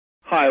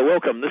Hi,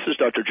 welcome. This is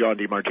Dr. John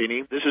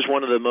DeMartini. This is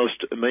one of the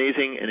most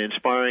amazing and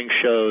inspiring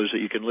shows that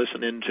you can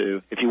listen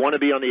into. If you want to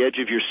be on the edge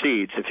of your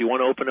seats, if you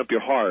want to open up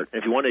your heart,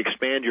 if you want to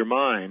expand your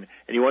mind,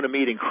 and you want to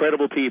meet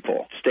incredible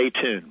people, stay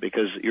tuned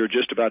because you're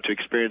just about to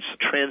experience a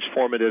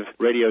transformative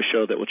radio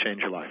show that will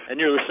change your life. And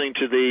you're listening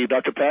to the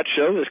Dr. Pat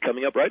Show that's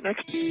coming up right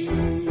next.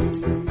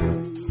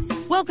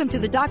 Welcome to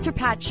the Dr.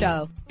 Pat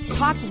Show.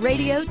 Talk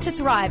radio to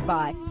thrive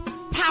by.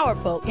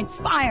 Powerful,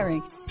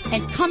 inspiring,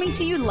 and coming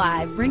to you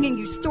live, bringing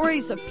you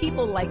stories of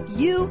people like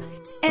you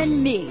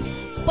and me,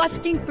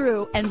 busting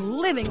through and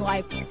living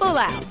life full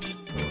out.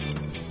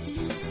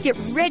 Get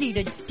ready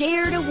to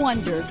dare to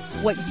wonder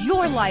what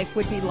your life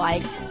would be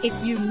like if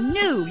you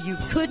knew you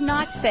could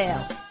not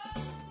fail.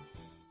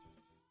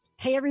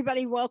 Hey,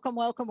 everybody. Welcome,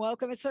 welcome,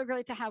 welcome. It's so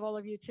great to have all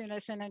of you tune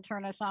us in and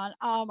turn us on.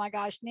 Oh, my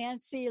gosh.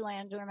 Nancy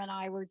Landrum and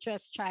I were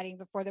just chatting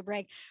before the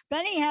break.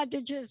 Benny had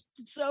to just,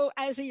 so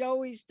as he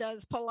always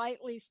does,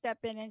 politely step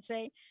in and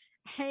say,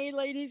 hey,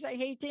 ladies, I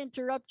hate to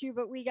interrupt you,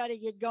 but we got to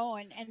get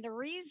going. And the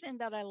reason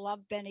that I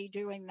love Benny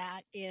doing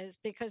that is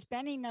because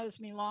Benny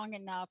knows me long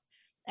enough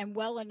and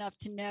well enough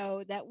to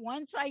know that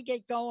once I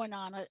get going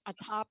on a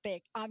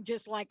topic, I'm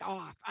just like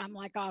off. I'm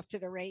like off to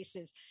the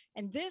races.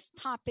 And this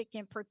topic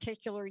in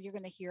particular, you're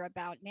going to hear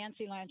about.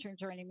 Nancy Landrum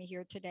joining me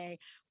here today,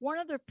 one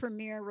of the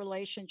premier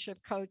relationship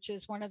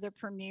coaches, one of the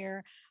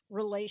premier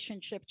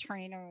relationship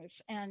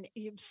trainers. And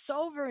I'm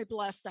so very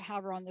blessed to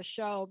have her on the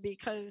show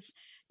because,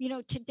 you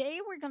know, today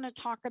we're going to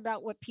talk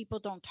about what people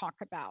don't talk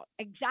about.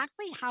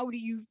 Exactly how do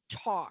you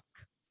talk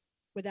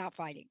without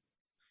fighting?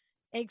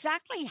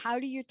 Exactly how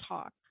do you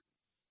talk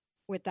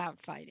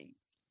without fighting?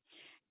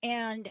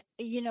 And,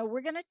 you know, we're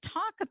going to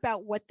talk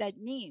about what that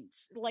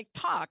means, like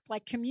talk,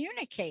 like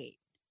communicate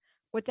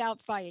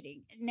without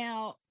fighting.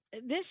 Now,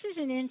 this is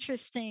an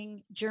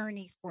interesting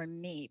journey for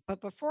me.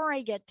 But before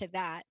I get to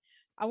that,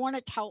 I want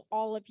to tell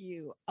all of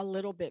you a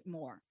little bit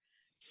more.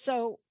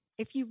 So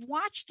if you've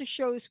watched the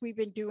shows we've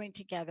been doing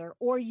together,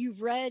 or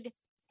you've read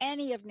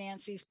any of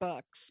Nancy's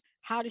books,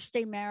 How to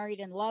Stay Married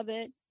and Love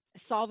It,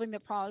 Solving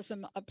the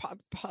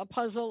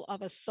Puzzle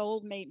of a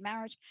Soulmate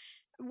Marriage,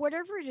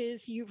 whatever it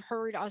is you've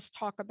heard us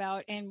talk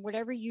about and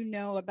whatever you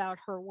know about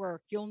her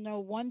work, you'll know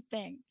one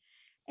thing,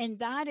 and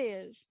that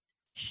is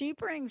she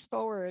brings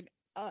forward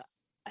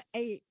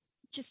a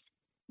just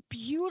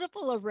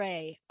beautiful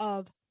array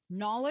of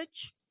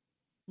knowledge,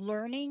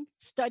 learning,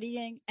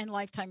 studying, and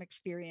lifetime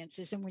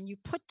experiences. And when you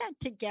put that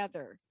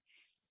together,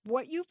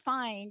 what you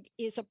find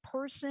is a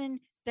person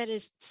that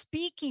is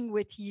speaking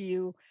with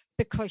you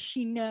because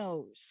she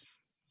knows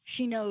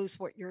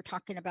what you're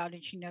talking about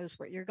and she knows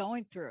what you're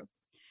going through.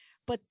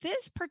 But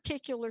this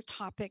particular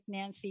topic,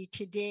 Nancy,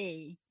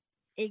 today,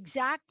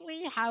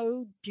 exactly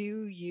how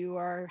do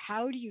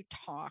you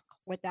talk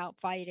without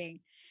fighting?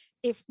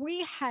 If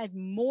we had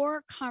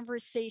more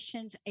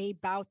conversations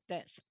about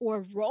this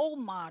or role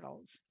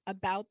models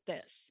about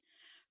this,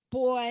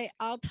 boy,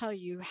 I'll tell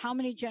you, how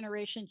many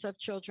generations of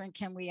children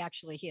can we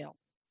actually heal?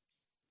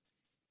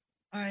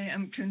 I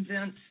am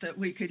convinced that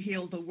we could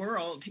heal the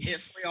world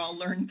if we all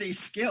learned these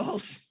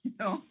skills, you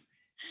know.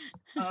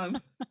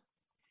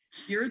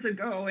 Years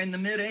ago in the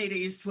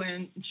mid-'80s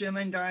when Jim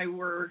and I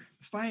were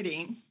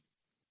fighting,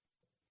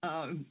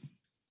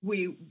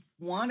 we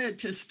wanted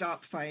to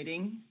stop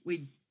fighting.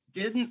 We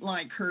didn't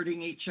like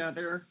hurting each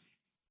other.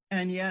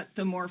 And yet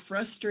the more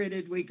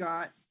frustrated we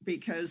got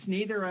because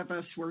neither of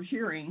us were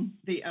hearing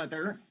the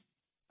other,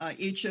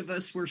 each of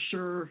us were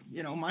sure,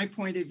 you know, my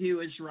point of view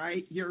is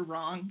right, you're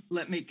wrong,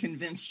 let me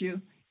convince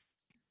you.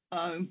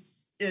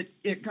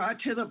 It got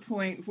to the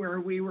point where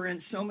we were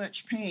in so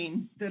much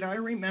pain that I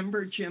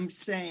remember Jim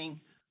saying,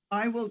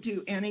 I will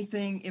do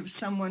anything if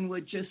someone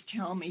would just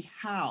tell me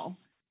how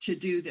to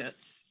do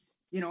this.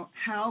 You know,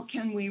 how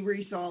can we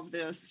resolve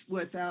this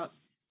without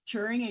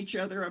tearing each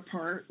other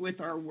apart with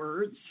our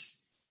words?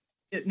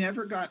 It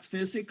never got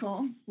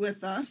physical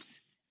with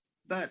us,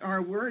 but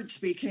our words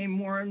became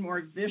more and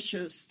more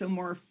vicious the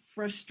more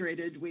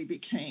frustrated we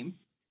became.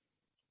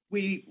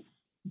 We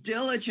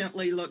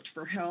diligently looked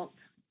for help,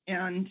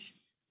 and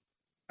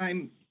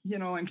I'm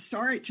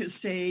sorry to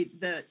say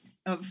that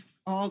of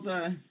all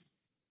the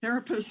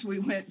therapists we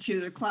went to,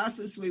 the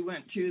classes we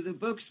went to, the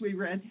books we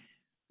read,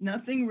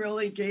 nothing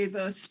really gave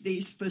us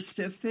the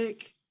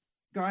specific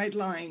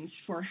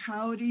guidelines for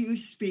how do you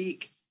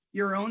speak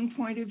your own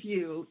point of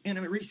view in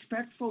a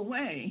respectful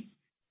way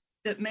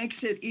that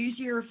makes it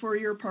easier for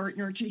your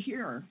partner to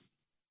hear.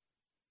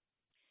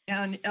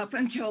 And up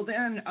until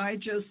then, I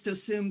just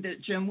assumed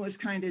that Jim was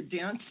kind of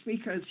dense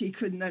because he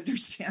couldn't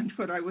understand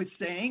what I was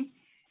saying.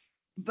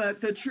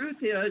 But the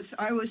truth is,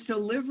 I was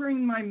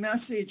delivering my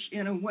message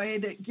in a way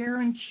that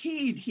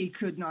guaranteed he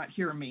could not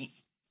hear me.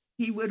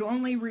 He would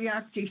only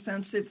react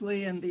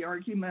defensively and the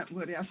argument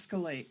would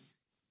escalate.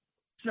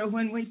 So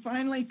when we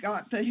finally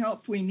got the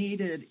help we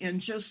needed in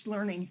just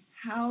learning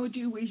how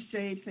do we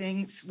say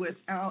things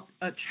without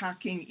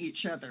attacking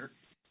each other?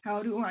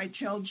 How do I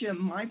tell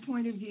Jim my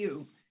point of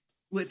view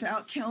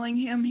without telling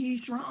him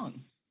he's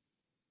wrong?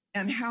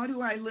 And how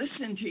do I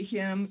listen to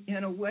him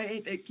in a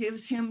way that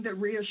gives him the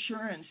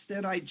reassurance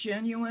that I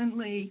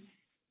genuinely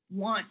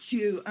want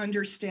to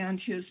understand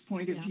his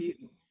point of view?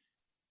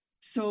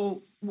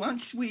 So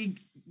once we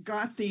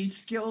got these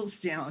skills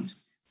down,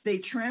 they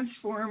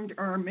transformed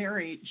our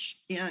marriage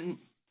in,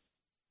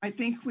 I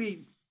think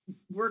we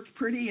worked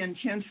pretty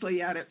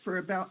intensely at it for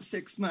about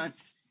 6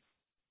 months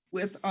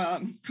with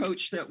a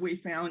coach that we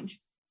found.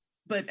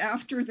 But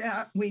after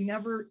that, we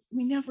never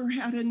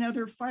had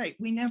another fight.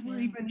 We never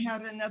even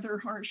had another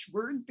harsh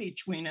word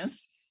between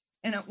us.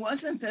 And it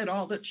wasn't that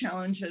all the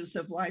challenges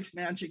of life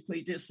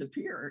magically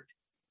disappeared.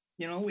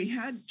 You know, we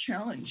had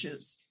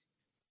challenges,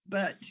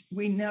 but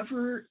we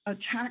never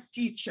attacked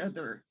each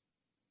other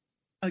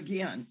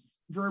again,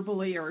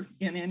 verbally or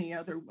in any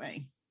other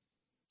way.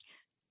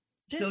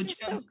 This is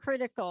so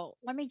critical.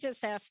 Let me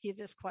just ask you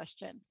this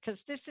question,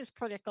 because this is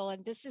critical,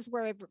 and this is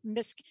where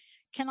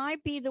can I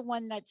be the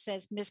one that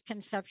says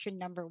misconception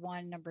number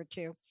one, number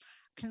two?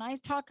 Can I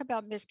talk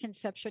about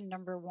misconception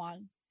number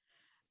one?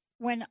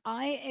 When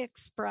I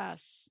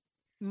express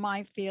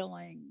my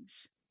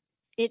feelings,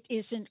 it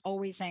isn't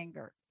always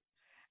anger.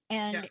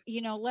 And,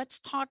 you know, let's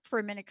talk for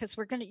a minute, because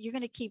you're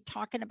going to keep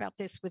talking about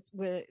this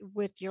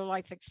with your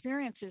life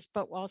experiences,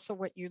 but also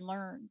what you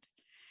learned.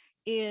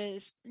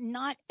 Is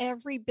not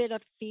every bit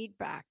of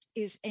feedback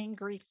is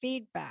angry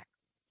feedback.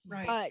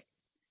 Right. But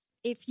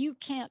if you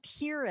can't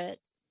hear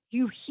it,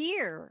 you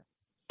hear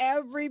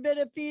every bit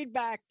of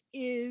feedback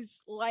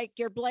is like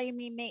you're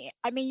blaming me.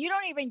 I mean, you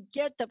don't even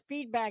get the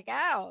feedback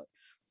out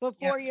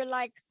before you're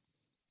like,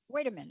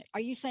 wait a minute,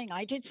 are you saying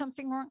I did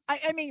something wrong?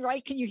 I mean,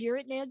 right? Can you hear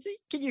it, Nancy?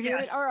 Can you hear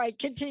it? All right,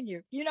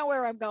 continue. You know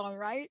where I'm going,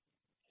 right?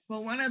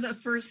 Well, one of the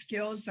first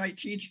skills I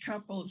teach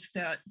couples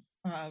that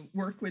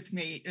work with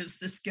me is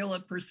the skill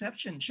of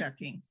perception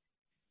checking.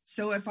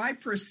 So if I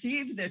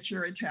perceive that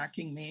you're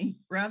attacking me,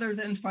 rather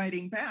than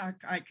fighting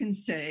back, I can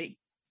say,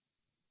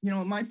 you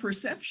know, my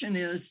perception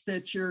is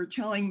that you're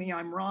telling me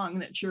I'm wrong,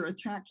 that you're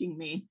attacking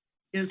me.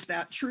 Is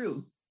that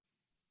true?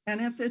 And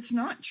if it's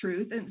not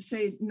true, then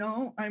say,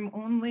 no, I'm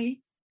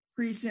only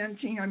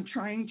I'm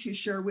trying to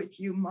share with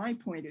you my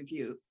point of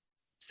view.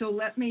 So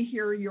let me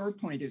hear your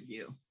point of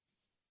view.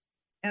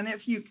 And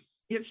if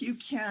you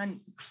can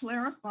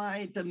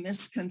clarify the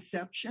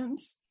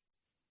misconceptions,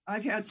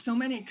 I've had so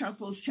many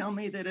couples tell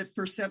me that if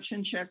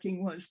perception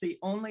checking was the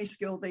only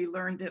skill they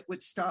learned, it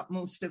would stop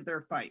most of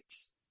their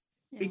fights.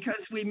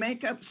 Because we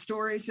make up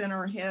stories in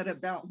our head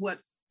about what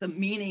the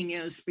meaning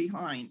is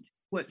behind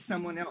what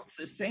someone else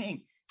is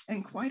saying.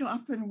 And quite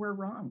often we're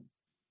wrong.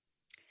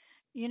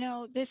 You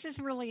know, this is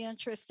really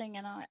interesting.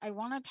 And I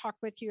want to talk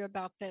with you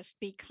about this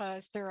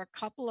because there are a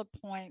couple of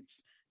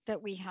points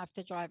that we have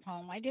to drive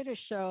home. I did a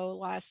show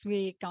last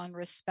week on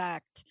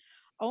respect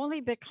only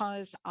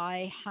because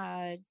I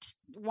had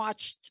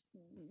watched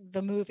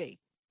the movie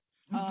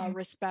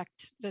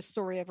Respect, the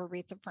story of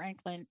Aretha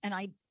Franklin, and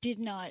I did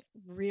not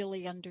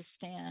really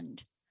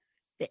understand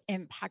the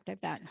impact of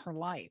that in her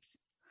life.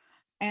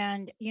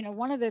 And, you know,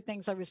 one of the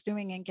things I was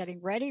doing and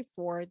getting ready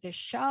for the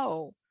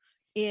show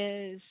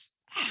is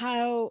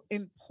how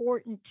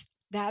important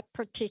that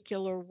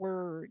particular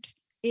word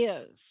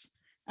is.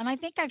 And I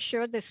think I've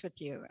shared this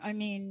with you. I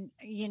mean,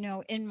 you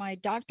know, in my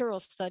doctoral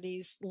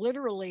studies,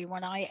 literally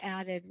when I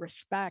added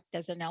respect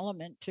as an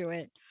element to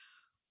it,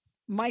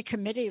 my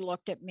committee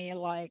looked at me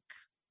like,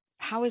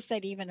 how is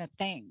that even a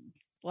thing?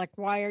 Like,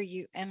 why are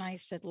you? And I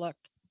said, look,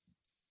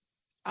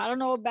 I don't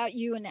know about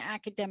you in the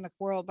academic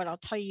world, but I'll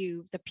tell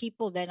you, the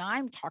people that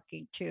I'm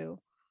talking to,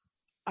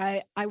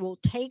 I will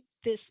take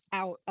this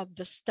out of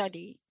the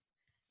study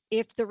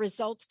if the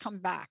results come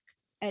back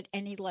at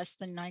any less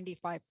than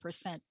 95%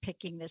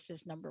 picking this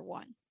as number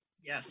one.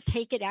 Yes.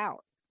 Take it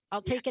out.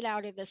 I'll take it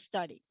out of the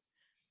study.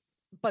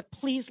 But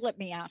please let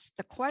me ask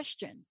the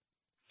question.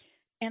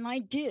 And I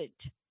did.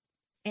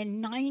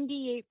 And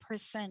 98%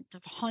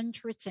 of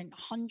hundreds and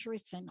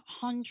hundreds and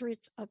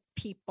hundreds of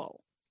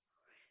people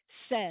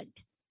said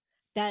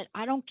that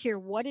I don't care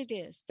what it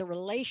is, the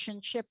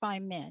relationship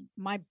I'm in,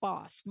 my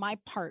boss, my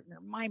partner,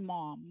 my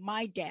mom,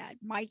 my dad,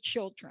 my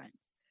children,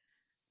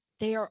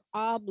 they are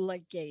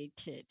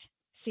obligated.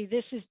 See,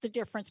 this is the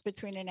difference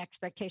between an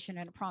expectation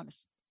and a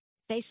promise.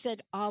 They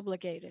said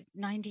obligated.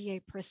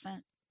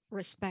 98%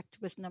 respect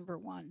was number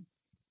one.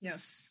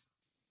 Yes.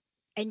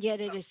 And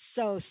yet it is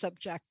so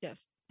subjective.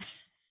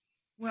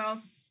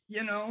 Well,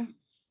 you know,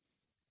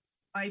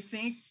 I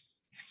think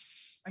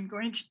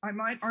I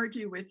might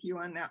argue with you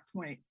on that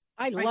point.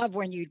 I love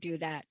when you do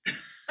that.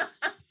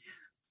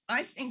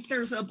 I think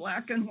there's a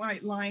black and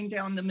white line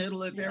down the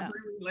middle of every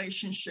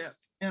relationship.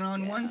 And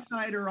on one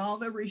side are all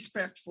the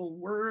respectful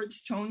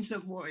words, tones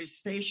of voice,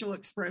 facial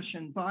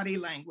expression, body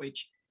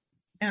language.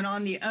 And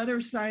on the other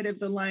side of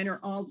the line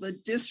are all the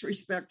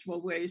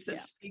disrespectful ways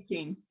of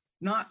speaking,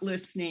 not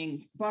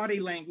listening, body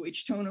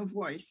language, tone of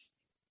voice.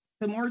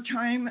 The more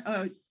time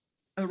a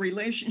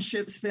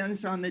relationship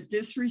spends on the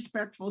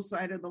disrespectful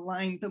side of the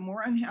line, the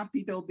more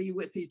unhappy they'll be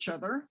with each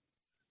other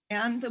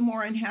and the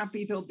more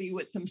unhappy they'll be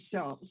with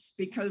themselves.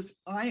 Because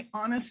I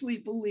honestly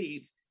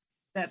believe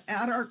that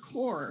at our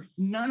core,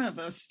 none of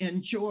us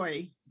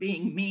enjoy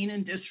being mean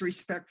and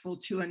disrespectful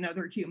to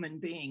another human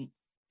being.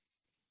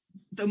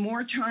 The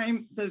more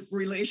time the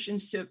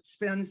relationship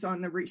spends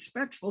on the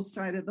respectful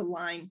side of the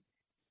line,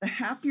 the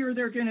happier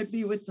they're going to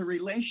be with the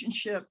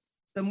relationship,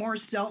 the more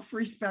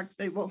self-respect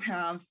they will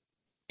have,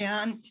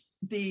 and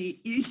the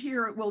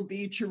easier it will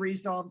be to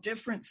resolve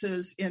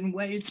differences in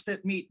ways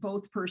that meet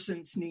both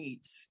persons'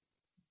 needs.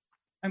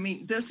 I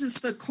mean, this is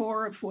the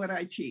core of what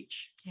I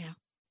teach. Yeah.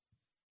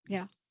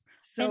 Yeah.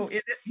 So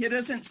it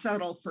isn't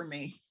subtle for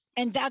me.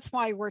 And that's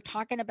why we're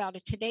talking about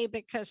it today,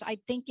 because I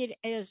think it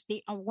is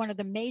the one of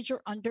the major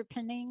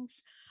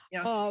underpinnings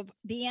of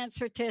the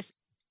answer to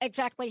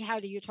exactly how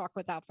do you talk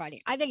without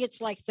fighting. I think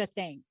it's like the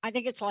thing. I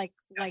think it's like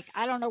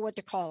I don't know what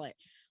to call it.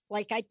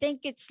 Like, I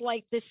think it's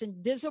like this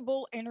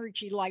invisible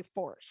energy life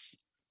force,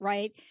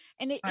 right?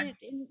 And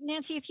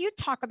Nancy, if you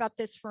talk about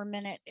this for a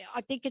minute,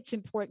 I think it's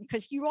important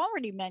because you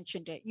already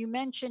mentioned it. You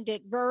mentioned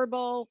it,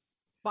 verbal,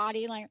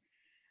 body language.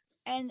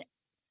 And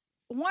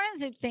one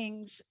of the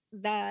things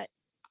that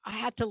I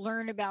had to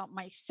learn about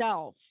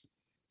myself,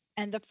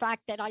 and the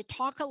fact that I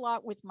talk a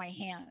lot with my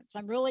hands,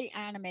 I'm really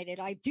animated.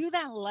 I do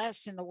that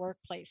less in the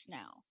workplace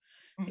now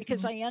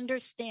because I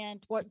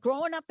understand what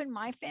growing up in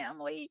my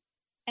family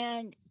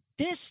and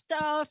this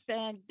stuff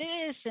and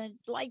this and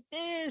like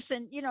this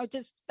and, you know,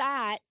 just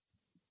that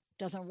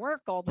doesn't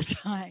work all the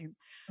time.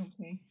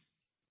 Okay.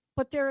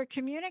 But there are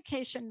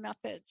communication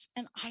methods,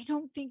 and I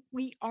don't think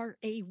we are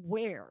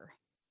aware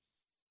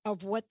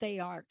of what they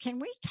are. Can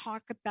we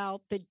talk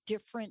about the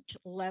different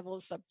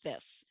levels of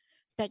this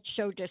that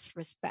show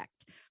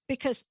disrespect?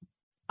 Because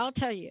I'll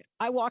tell you,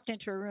 I walked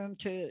into a room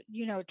to,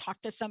 you know,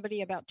 talk to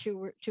somebody about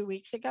two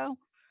weeks ago,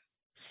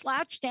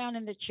 slouched down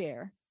in the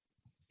chair,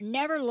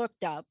 never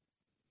looked up.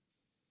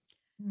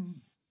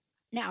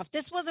 Now, if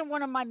this wasn't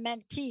one of my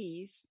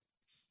mentees,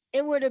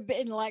 it would have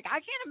been like, I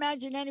can't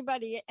imagine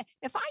anybody,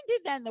 if I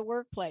did that in the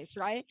workplace,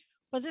 right?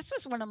 But this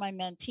was one of my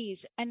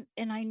mentees, and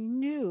I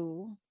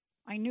knew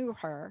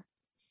her.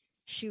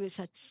 She was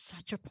at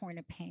such a point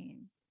of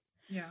pain.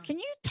 Yeah. Can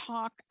you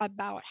talk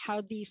about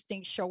how these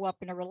things show up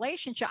in a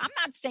relationship? I'm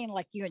not saying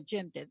like you and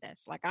Jim did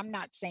this. Like, I'm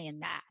not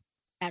saying that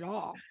at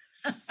all.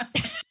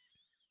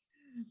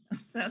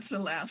 That's a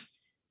laugh.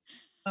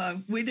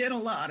 We did a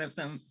lot of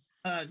them.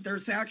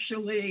 There's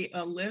actually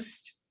a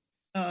list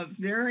of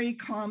very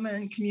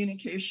common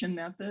communication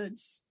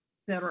methods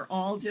that are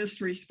all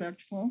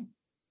disrespectful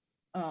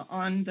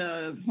on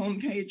the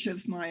homepage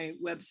of my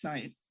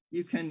website.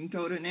 You can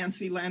go to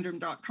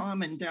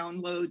nancylandrum.com and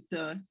download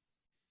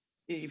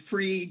a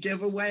free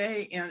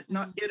giveaway. And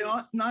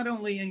it not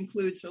only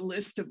includes a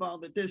list of all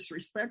the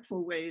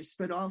disrespectful ways,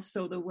 but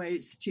also the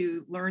ways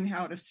to learn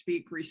how to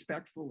speak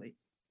respectfully,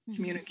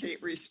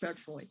 communicate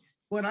respectfully.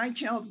 What I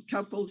tell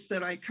couples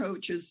that I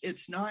coach is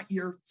it's not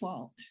your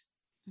fault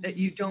that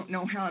you don't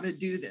know how to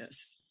do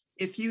this.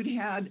 If you'd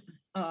had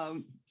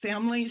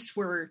families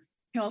where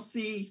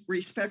healthy,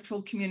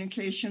 respectful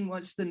communication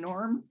was the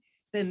norm,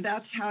 then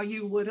that's how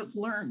you would have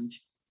learned,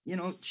 you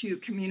know, to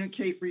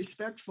communicate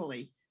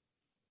respectfully.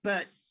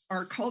 But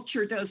our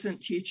culture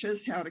doesn't teach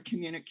us how to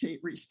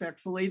communicate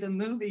respectfully. The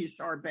movies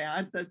are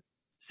bad. The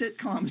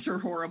sitcoms are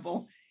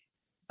horrible.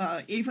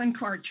 Even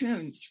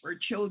cartoons for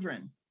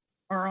children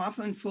are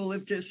often full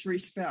of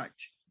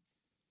disrespect.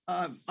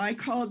 I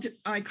call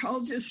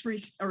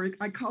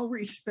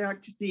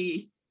respect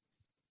the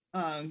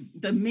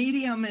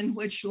medium in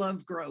which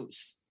love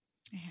grows.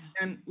 Yeah.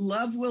 And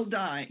love will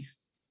die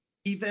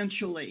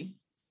eventually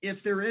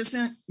if there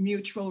isn't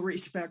mutual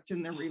respect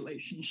in the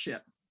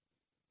relationship.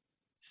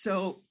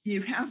 So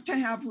you have to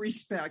have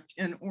respect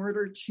in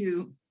order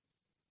to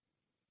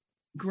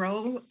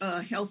grow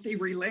a healthy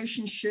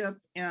relationship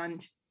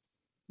and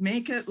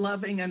make it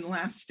loving and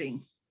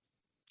lasting.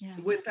 Yeah.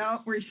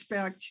 Without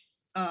respect,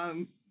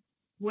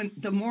 when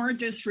the more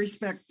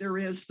disrespect there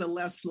is, the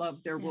less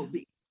love there will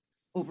be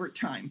over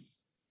time.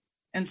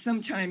 And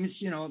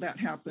sometimes, you know, that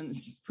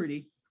happens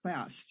pretty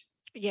fast.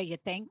 Yeah, you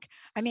think?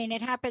 I mean,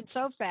 it happened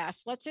so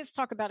fast. Let's just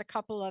talk about a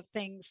couple of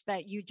things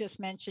that you just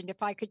mentioned.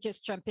 If I could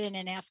just jump in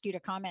and ask you to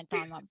comment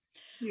on them.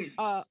 Please.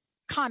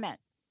 Comment.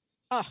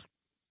 Oh,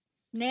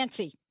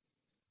 Nancy,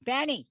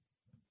 Benny,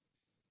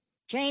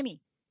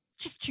 Jamie,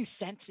 just too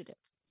sensitive.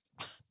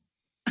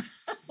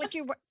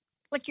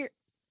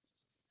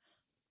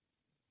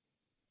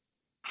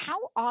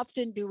 How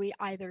often do we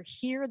either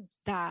hear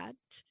that,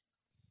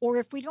 or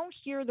if we don't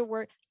hear the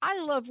word,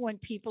 I love when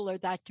people are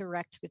that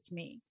direct with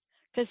me,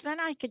 because then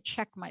I could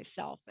check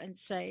myself and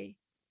say,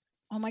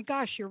 oh my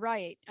gosh, you're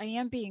right. I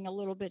am being a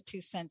little bit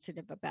too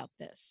sensitive about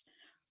this.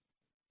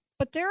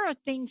 But there are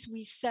things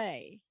we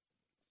say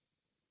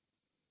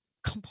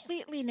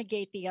completely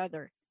negate the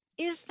other.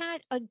 Is that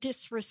a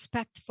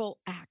disrespectful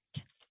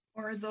act?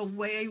 Or the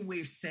way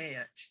we say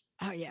it.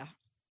 Oh, yeah.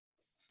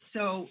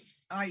 So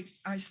I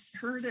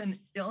heard an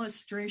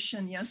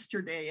illustration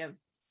yesterday of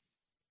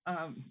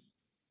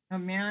a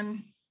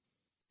man.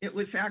 It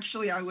was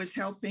actually, I was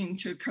helping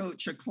to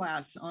coach a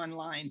class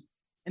online,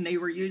 and they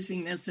were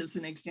using this as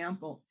an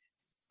example.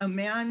 A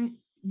man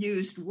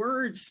used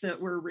words that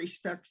were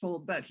respectful,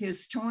 but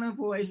his tone of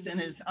voice and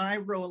his eye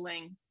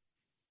rolling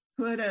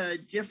put a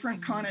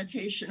different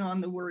connotation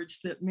on the words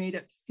that made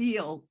it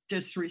feel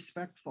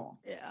disrespectful.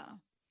 Yeah.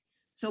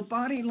 So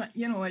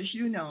as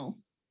you know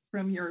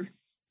from your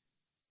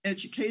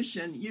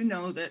education, you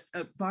know that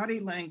body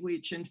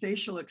language and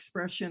facial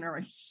expression are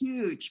a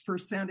huge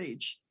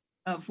percentage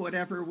of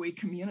whatever we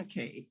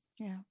communicate.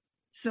 Yeah.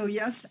 So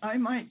yes, I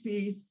might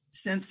be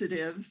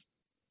sensitive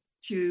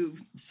to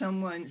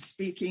someone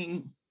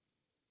speaking,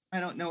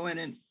 in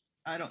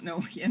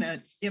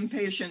an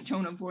impatient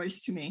tone of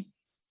voice to me.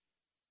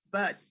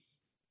 But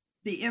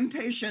the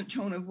impatient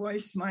tone of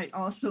voice might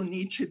also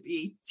need to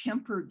be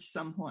tempered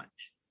somewhat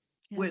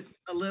with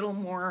a little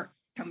more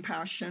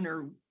compassion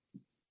or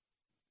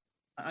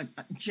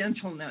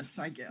gentleness,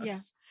 I guess. Yeah.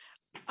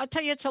 I'll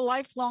tell you, it's a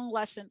lifelong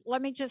lesson.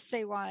 Let me just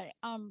say why.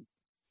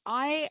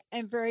 I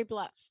am very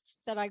blessed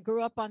that I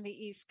grew up on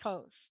the East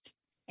Coast,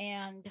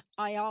 and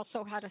I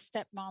also had a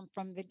stepmom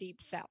from the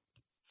Deep South.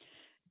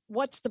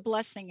 What's the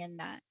blessing in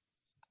that?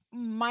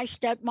 My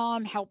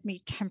stepmom helped me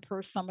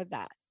temper some of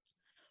that.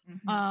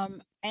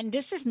 Mm-hmm. And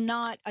this is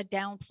not a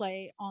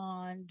downplay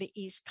on the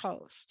East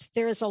Coast.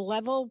 There is a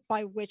level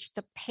by which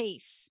the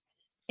pace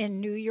in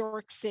New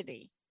York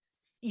City,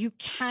 you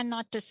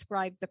cannot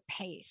describe the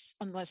pace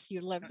unless you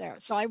live there.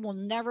 So I will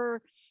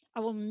never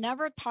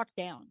talk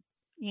down,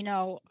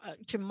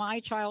 to my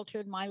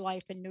childhood, my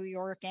life in New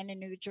York and in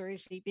New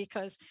Jersey,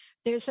 because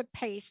there's a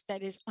pace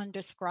that is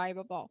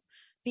undescribable.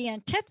 The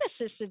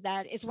antithesis of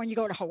that is when you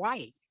go to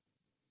Hawaii.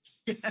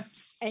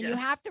 Yes. And you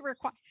have to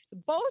require,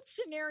 both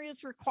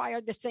scenarios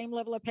require the same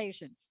level of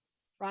patience,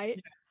 right?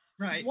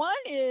 Yeah, right. One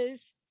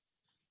is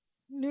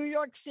New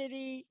York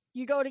City,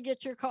 you go to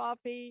get your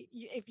coffee.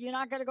 If you're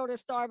not going to go to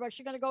Starbucks,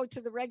 you're going to go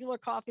to the regular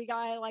coffee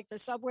guy, like the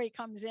subway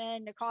comes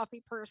in, the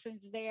coffee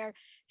person's there.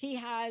 He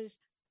has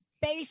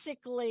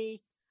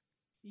basically,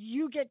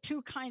 you get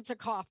two kinds of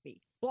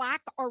coffee,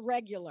 black or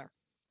regular.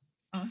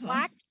 Uh-huh.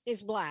 Black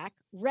is black.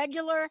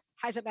 Regular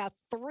has about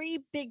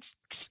 3 big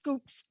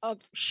scoops of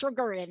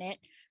sugar in it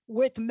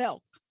with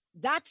milk.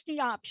 That's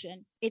the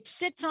option. It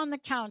sits on the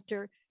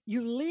counter.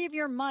 You leave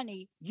your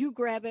money. You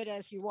grab it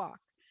as you walk.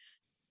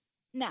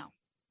 Now,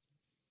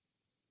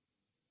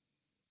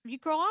 you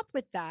grow up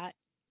with that.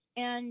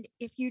 And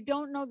if you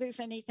don't know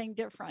there's anything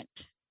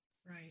different.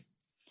 Right.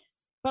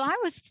 But I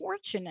was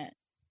fortunate.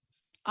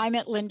 I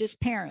met Linda's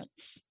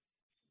parents.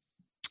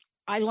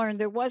 I learned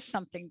there was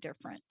something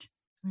different.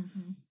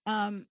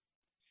 Mm-hmm.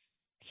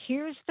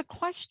 Here's the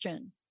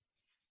question.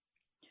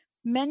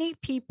 Many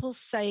people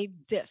say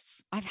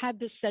this. I've had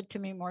this said to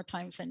me more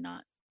times than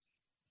not.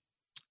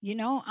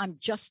 I'm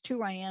just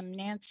who I am,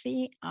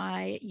 Nancy.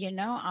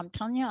 I'm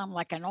telling you, I'm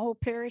like an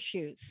old pair of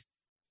shoes.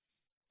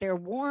 They're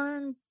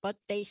worn, but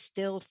they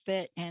still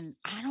fit. And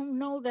I don't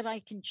know that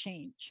I can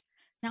change.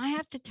 Now, I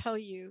have to tell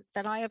you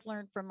that I have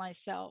learned for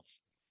myself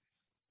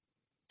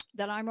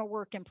that I'm a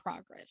work in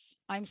progress.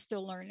 I'm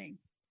still learning.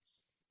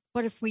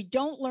 But if we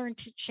don't learn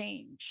to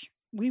change,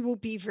 we will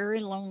be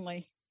very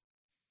lonely.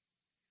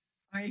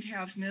 I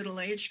have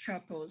middle-aged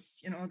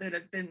couples, that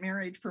have been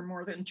married for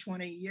more than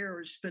 20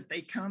 years, but they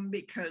come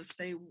because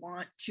they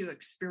want to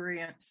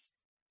experience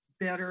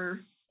better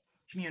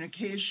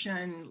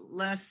communication,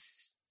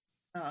 less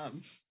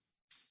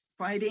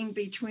fighting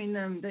between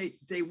them.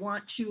 They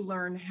want to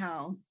learn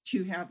how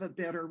to have a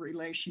better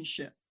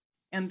relationship,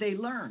 and they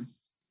learn.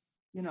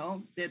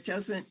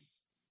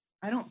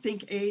 I don't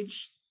think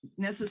age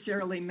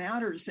necessarily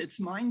matters. It's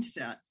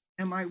mindset.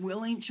 Am I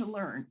willing to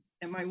learn?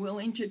 Am I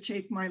willing to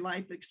take my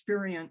life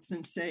experience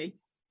and say,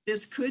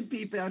 this could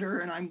be better,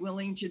 and I'm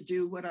willing to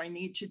do what I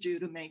need to do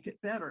to make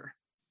it better?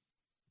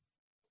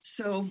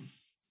 So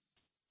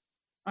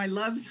I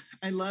love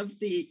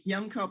the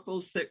young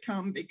couples that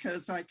come,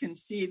 because I can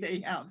see they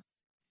have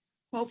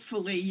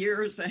hopefully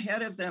years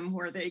ahead of them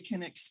where they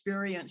can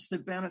experience the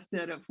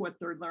benefit of what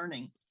they're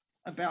learning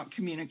about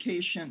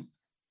communication.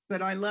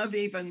 But I love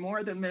even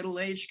more the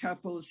middle-aged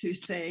couples who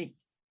say,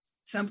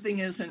 something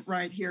isn't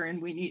right here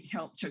and we need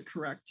help to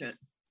correct it.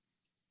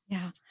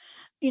 Yeah.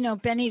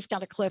 Benny's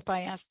got a clip.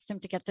 I asked him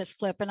to get this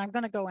clip, and I'm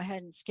going to go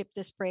ahead and skip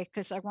this break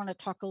because I want to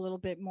talk a little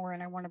bit more,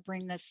 and I want to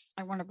bring this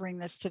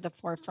to the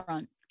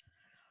forefront.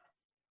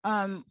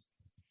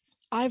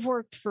 I've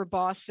worked for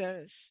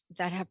bosses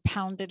that have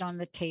pounded on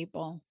the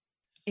table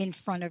in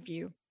front of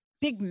you,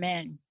 big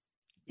men,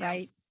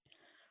 right?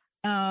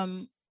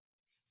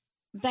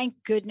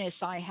 Thank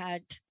goodness I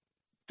had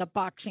the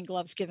boxing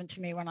gloves given to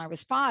me when I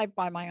was 5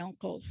 by my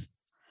uncles.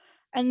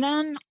 And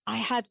then I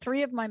had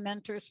 3 of my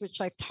mentors,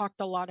 which I've talked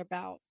a lot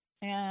about.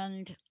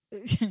 And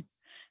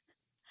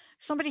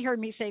somebody heard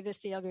me say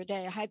this the other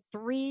day. I had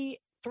three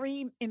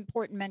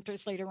important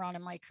mentors later on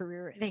in my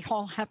career. They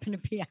all happen to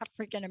be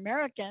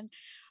African-American,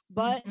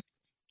 but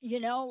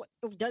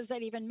does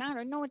that even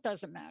matter? No, it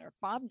doesn't matter.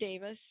 Bob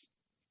Davis,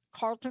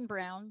 Carlton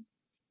Brown,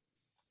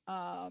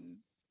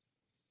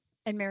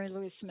 and Mary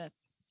Louise Smith.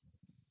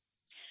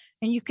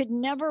 And you could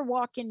never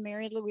walk in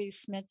Mary Louise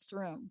Smith's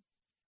room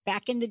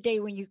back in the day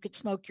when you could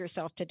smoke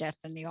yourself to death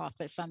in the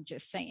office. I'm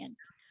just saying.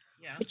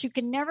 Yeah. but you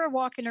can never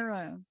walk in her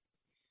room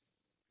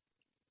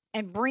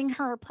and bring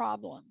her a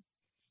problem.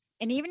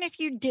 And even if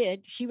you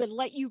did, she would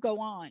let you go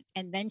on.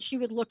 And then she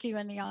would look you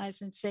in the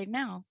eyes and say,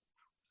 now,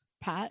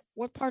 Pat,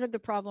 what part of the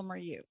problem are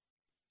you?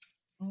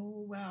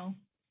 Oh, wow.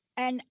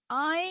 And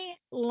I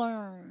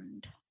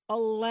learned a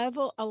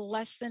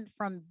lesson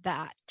from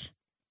that.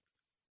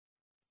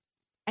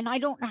 And I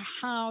don't know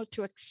how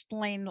to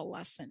explain the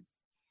lesson,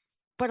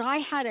 but I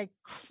had a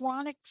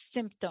chronic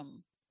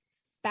symptom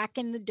back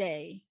in the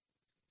day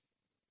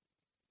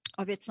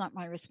of it's not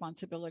my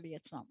responsibility,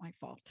 it's not my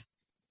fault.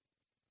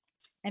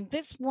 And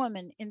this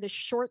woman, in the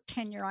short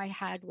tenure I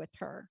had with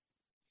her,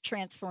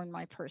 transformed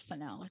my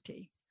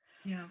personality.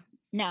 Yeah.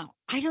 Now,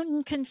 I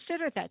don't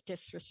consider that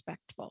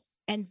disrespectful.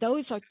 And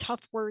those are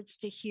tough words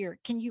to hear.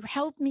 Can you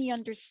help me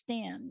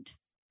understand?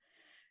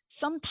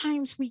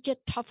 Sometimes we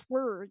get tough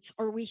words,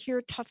 or we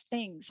hear tough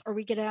things, or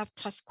we get to have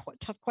tough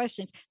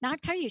questions. Now, I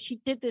tell you, she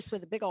did this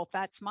with a big old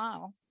fat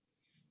smile,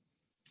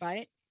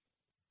 right?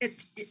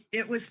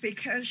 It was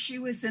because she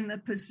was in the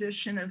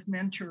position of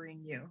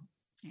mentoring you.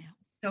 Yeah.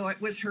 So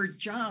it was her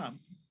job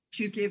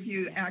to give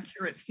you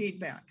accurate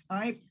feedback.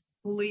 I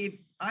believe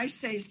I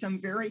say some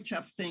very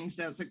tough things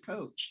as a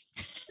coach.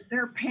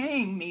 They're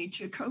paying me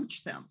to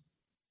coach them.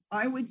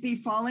 I would be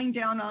falling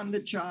down on the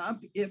job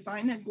if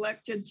I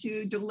neglected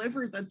to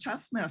deliver the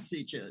tough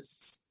messages.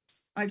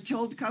 I've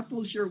told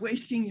couples, you're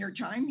wasting your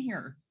time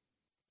here.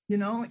 You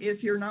know,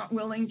 if you're not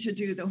willing to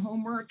do the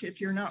homework, if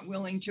you're not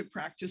willing to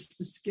practice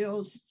the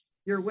skills,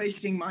 you're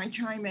wasting my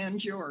time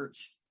and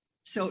yours.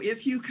 So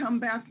if you come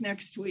back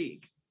next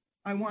week,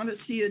 I want to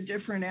see a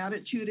different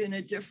attitude and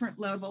a different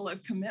level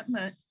of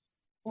commitment,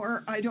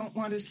 or I don't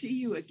want to see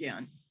you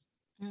again.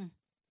 Mm.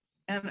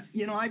 And,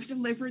 you know, I've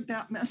delivered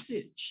that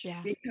message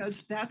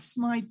because that's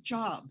my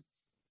job.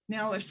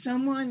 Now, if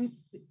someone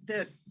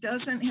that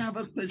doesn't have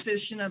a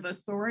position of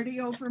authority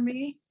over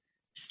me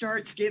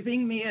starts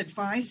giving me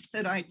advice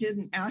that I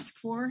didn't ask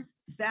for,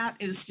 that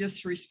is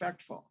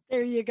disrespectful.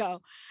 There you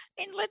go.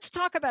 And let's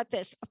talk about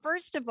this.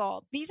 First of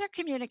all, these are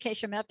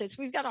communication methods.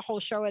 We've got a whole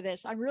show of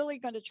this. I'm really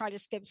going to try to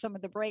skip some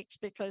of the breaks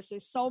because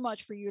there's so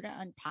much for you to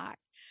unpack.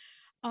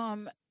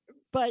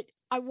 But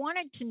I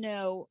wanted to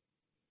know,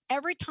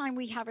 every time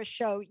we have a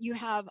show, you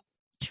have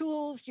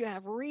tools, you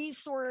have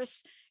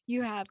resource,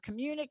 you have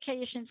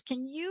communications.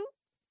 Can you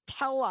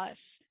tell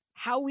us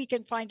how we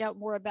can find out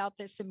more about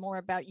this and more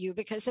about you?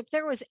 Because if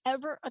there was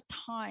ever a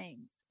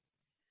time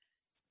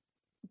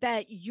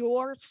that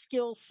your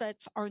skill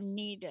sets are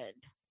needed,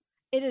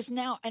 it is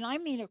now. And I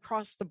mean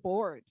across the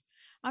board.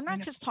 I'm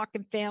not just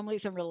talking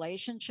families and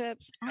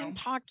relationships. I'm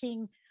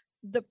talking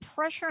the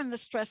pressure and the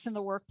stress in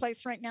the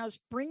workplace right now is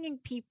bringing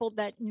people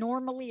that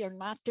normally are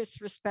not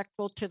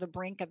disrespectful to the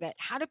brink of it.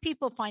 How do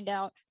people find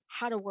out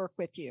how to work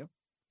with you?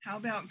 How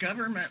about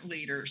government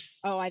leaders?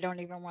 Oh, I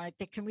don't even want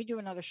to. Can we do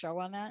another show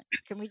on that?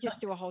 Can we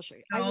just do a whole show?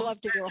 No, I'd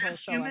love to do a whole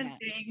show on that. Human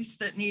beings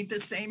that need the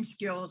same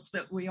skills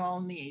that we all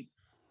need.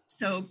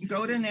 So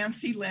go to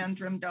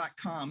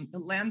nancylandrum.com. The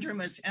Landrum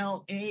is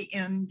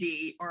LANDRUM,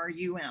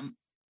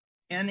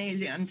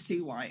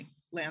 NANCY,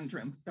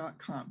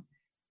 landrum.com.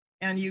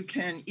 And you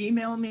can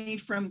email me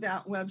from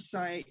that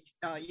website.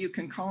 You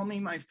can call me.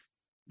 My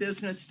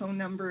business phone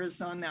number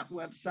is on that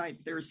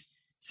website. There's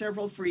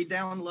several free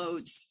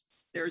downloads.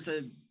 There's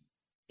a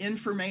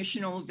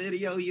informational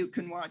video you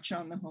can watch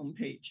on the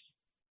homepage.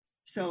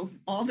 So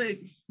all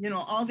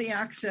the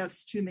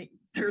access to me.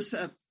 There's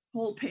a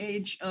whole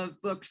page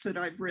of books that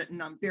I've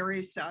written on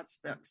various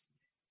aspects.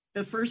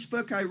 The first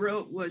book I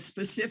wrote was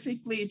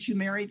specifically to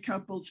married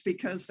couples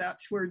because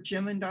that's where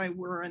Jim and I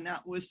were, and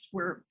that was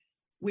where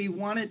we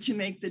wanted to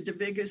make the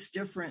biggest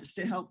difference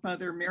to help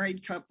other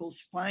married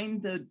couples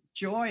find the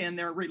joy in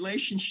their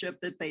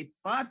relationship that they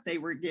thought they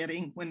were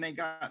getting when they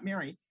got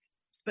married.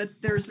 But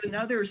there's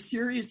another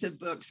series of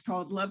books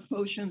called Love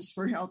Potions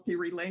for Healthy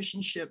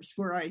Relationships,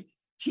 where I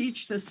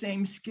teach the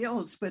same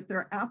skills, but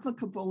they're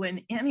applicable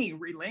in any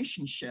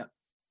relationship.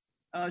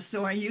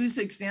 So I use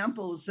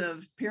examples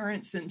of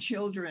parents and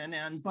children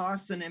and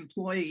boss and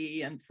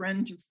employee and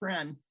friend to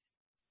friend,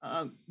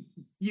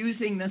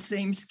 using the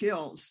same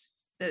skills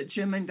that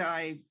Jim and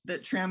I,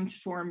 that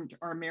transformed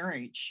our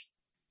marriage.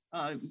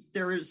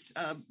 There is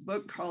a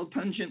book called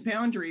Pungent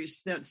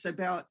Boundaries that's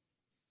about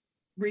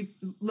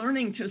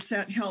learning to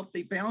set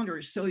healthy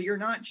boundaries. So you're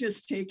not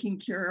just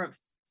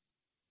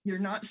you're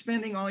not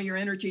spending all your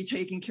energy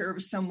taking care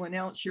of someone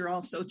else, you're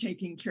also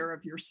taking care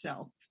of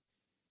yourself.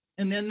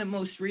 And then the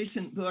most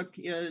recent book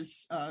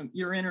is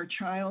Your Inner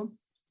Child,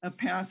 A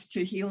Path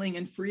to Healing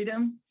and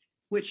Freedom,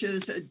 which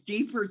is a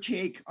deeper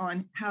take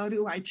on how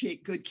do I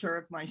take good care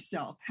of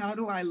myself? How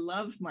do I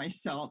love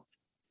myself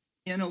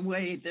in a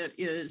way that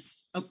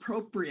is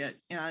appropriate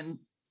and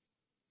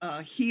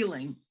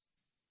healing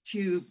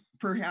to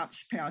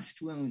perhaps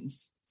past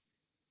wounds?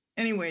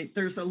 Anyway,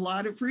 there's a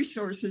lot of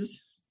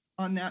resources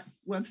on that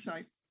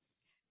website.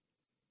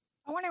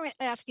 I want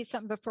to ask you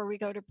something before we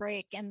go to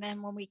break. And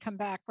then when we come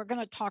back, we're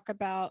going to talk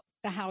about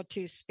the how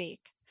to speak.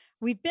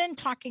 We've been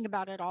talking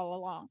about it all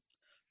along,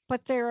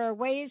 but there are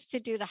ways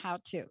to do the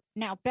how-to.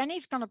 Now,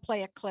 Benny's going to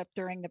play a clip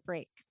during the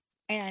break,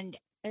 and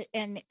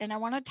I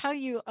want to tell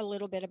you a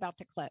little bit about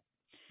the clip.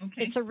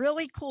 Okay. It's a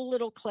really cool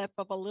little clip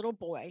of a little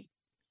boy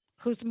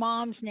whose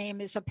mom's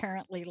name is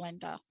apparently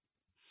Linda.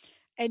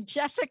 And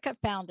Jessica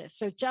found us.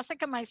 So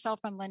Jessica,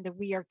 myself, and Linda,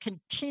 we are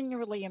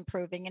continually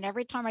improving. And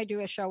every time I do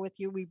a show with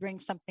you, we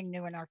bring something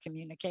new in our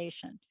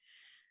communication.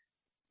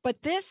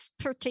 But this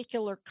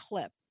particular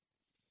clip,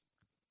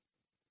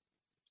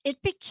 it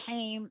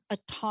became a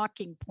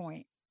talking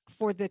point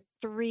for the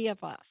three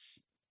of us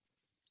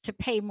to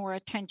pay more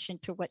attention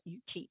to what you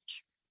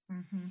teach.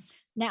 Mm-hmm.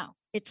 Now,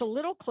 it's a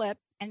little clip,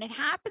 and it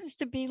happens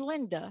to be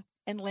Linda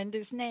and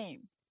Linda's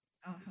name.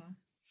 Uh-huh.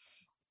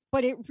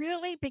 But it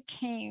really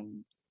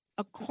became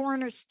a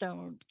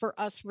cornerstone for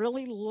us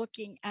really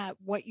looking at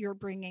what you're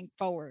bringing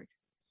forward.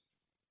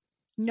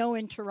 No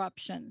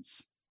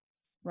interruptions,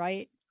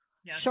 right?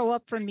 Yes. Show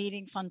up for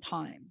meetings on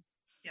time.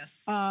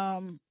 Yes.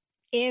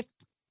 If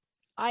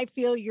I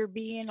feel you're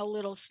being a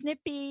little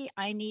snippy,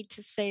 I need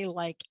to say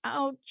like,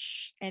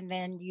 ouch, and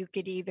then you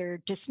could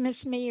either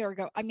dismiss me or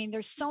go. I mean,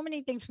 there's so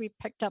many things we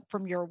picked up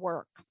from your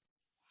work.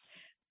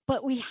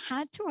 But we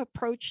had to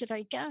approach it,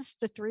 I guess,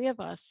 the three of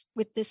us,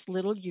 with this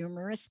little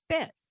humorous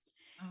bit.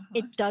 Uh-huh.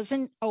 It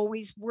doesn't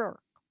always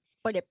work,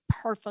 but it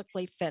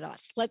perfectly fit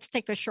us. Let's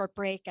take a short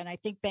break, and I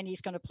think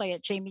Benny's going to play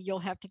it. Jamie, you'll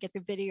have to get the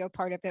video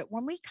part of it.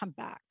 When we come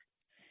back,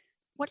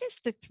 what is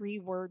the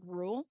 3-word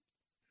rule?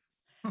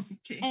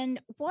 Okay.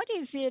 And what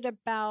is it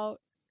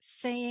about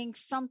saying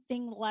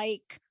something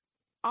like,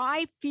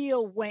 I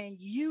feel when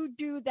you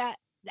do that?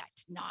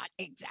 That's not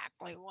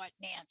exactly what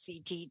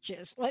Nancy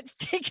teaches. Let's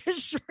take a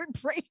short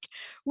break.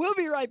 We'll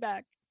be right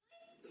back.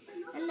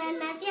 And then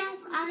Matthew has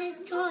all his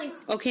toys.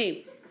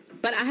 Okay,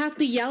 but I have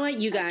to yell at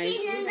you guys.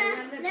 Okay,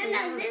 Linda,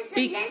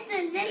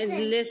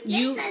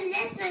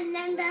 listen,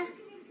 Linda.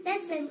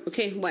 Listen.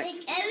 Okay, what?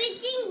 Like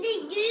everything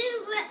they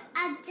do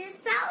at this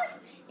house,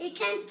 you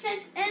can't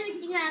trust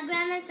everything at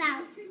Grandma's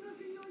house.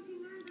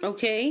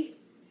 Okay.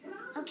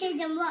 Okay,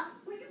 then what?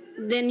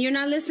 Then you're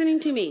not listening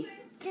to me.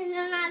 Then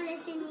you're not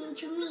listening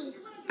to me.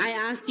 I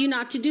asked you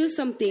not to do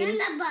something.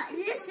 Linda, but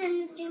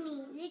listen to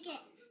me. Look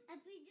at,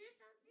 if we do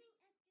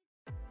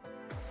something...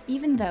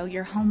 Even though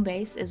your home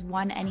base is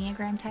one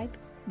Enneagram type,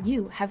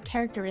 you have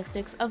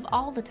characteristics of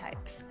all the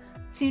types.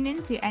 Tune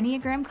in to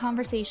Enneagram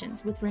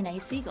Conversations with Renee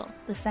Siegel,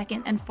 the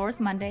second and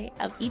fourth Monday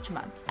of each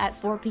month at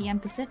 4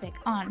 p.m. Pacific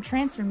on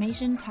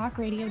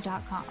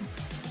TransformationTalkRadio.com.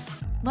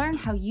 Learn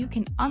how you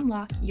can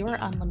unlock your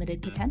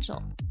unlimited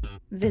potential.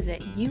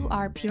 Visit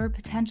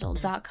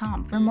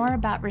YouArePurePotential.com for more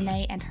about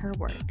Renee and her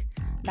work.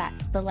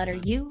 That's the letter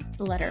U,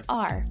 the letter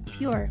R,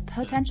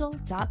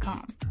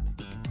 PurePotential.com.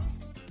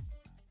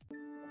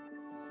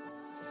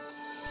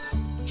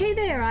 Hey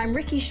there, I'm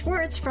Ricky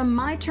Schwartz from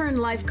My Turn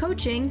Life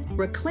Coaching,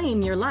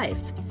 Reclaim Your Life.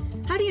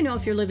 How do you know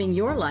if you're living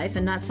your life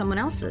and not someone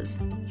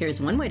else's?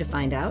 Here's one way to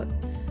find out.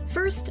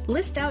 First,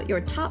 list out your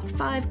top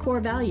 5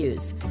 core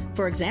values.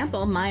 For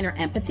example, mine are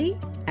empathy,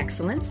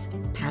 excellence,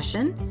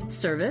 passion,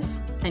 service,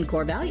 and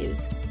core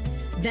values.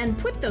 Then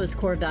put those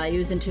core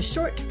values into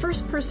short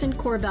first-person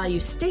core value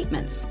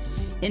statements.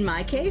 In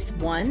my case,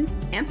 1,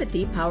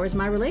 empathy powers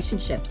my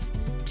relationships.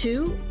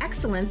 2,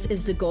 excellence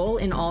is the goal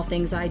in all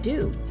things I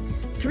do.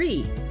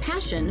 3,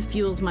 passion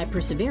fuels my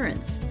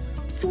perseverance.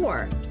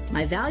 4,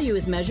 my value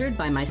is measured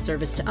by my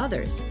service to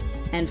others.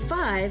 And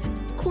 5,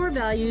 core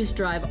values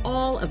drive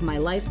all of my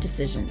life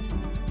decisions.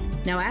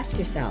 Now ask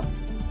yourself,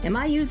 am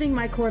I using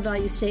my core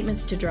value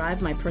statements to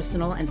drive my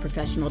personal and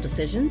professional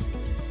decisions?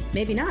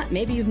 Maybe not.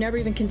 Maybe you've never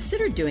even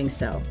considered doing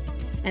so.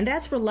 And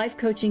that's where life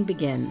coaching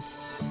begins.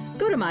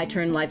 Go to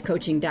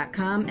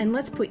myturnlifecoaching.com and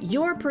let's put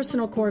your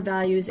personal core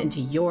values into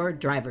your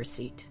driver's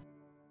seat.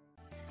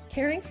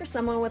 Caring for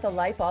someone with a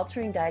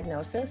life-altering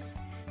diagnosis?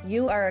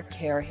 You are a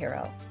care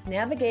hero.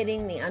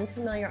 Navigating the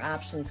unfamiliar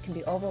options can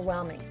be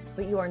overwhelming,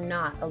 but you are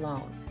not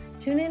alone.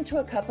 Tune in to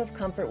A Cup of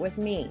Comfort with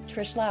me,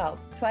 Trish Laub,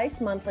 twice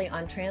monthly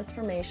on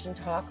Transformation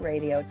Talk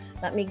Radio.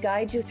 Let me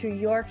guide you through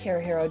your care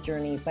hero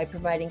journey by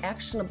providing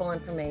actionable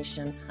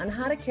information on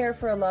how to care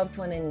for a loved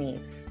one in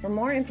need. For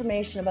more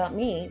information about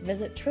me,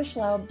 visit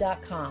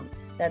TrishLaub.com.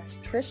 That's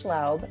Trish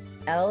Laub,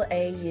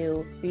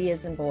 L-A-U-B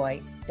as in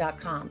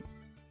boy.com.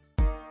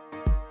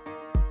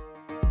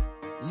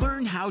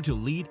 Learn how to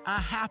lead a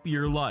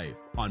happier life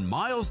on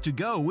Miles to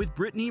Go with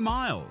Brittany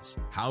Miles.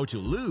 How to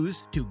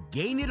lose to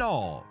gain it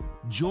all.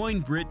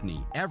 Join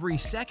Brittany every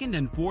second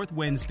and fourth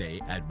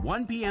Wednesday at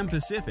 1 p.m.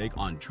 Pacific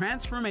on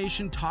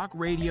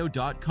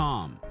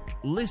TransformationTalkRadio.com.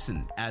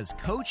 Listen as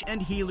coach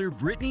and healer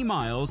Brittany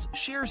Miles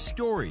shares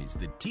stories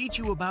that teach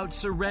you about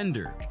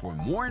surrender. For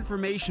more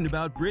information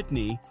about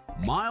Brittany,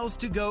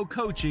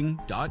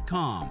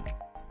 milestogocoaching.com.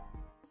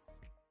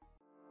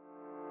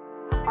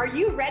 Are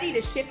you ready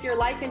to shift your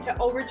life into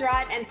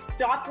overdrive and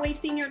stop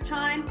wasting your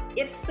time?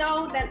 If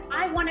so, then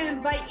I want to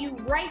invite you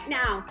right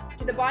now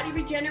to the Body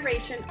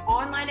Regeneration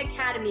Online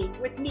Academy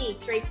with me,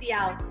 Tracy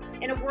L.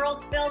 In a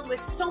world filled with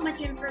so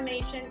much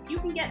information, you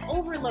can get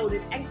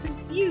overloaded and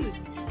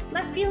confused,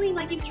 left feeling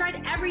like you've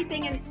tried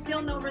everything and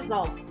still no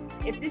results.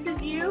 If this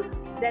is you,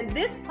 then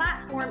this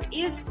platform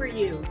is for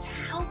you to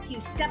help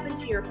you step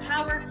into your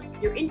power,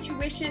 your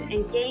intuition,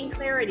 and gain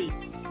clarity.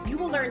 You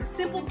will learn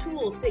simple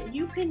tools that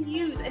you can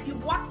use as you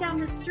walk down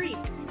the street,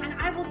 and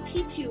I will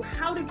teach you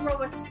how to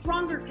grow a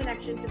stronger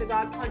connection to the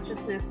God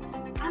consciousness.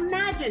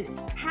 Imagine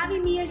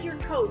having me as your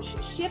coach,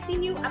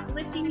 shifting you,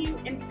 uplifting you,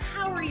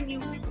 empowering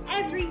you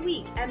every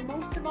week, and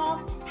most of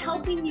all,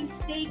 helping you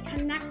stay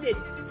connected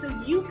so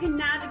you can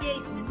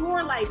navigate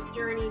your life's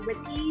journey with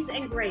ease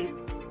and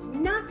grace.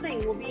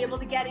 Nothing will be able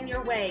to get in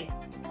your way.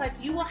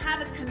 Plus, you will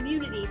have a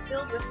community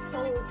filled with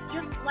souls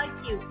just like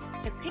you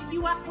to pick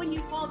you up when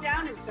you fall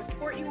down and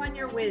support you on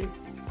your wins.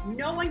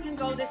 No one can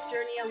go this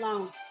journey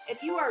alone.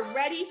 If you are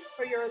ready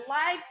for your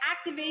live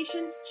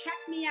activations, check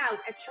me out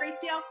at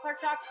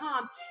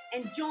tracylclark.com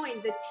and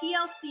join the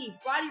TLC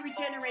Body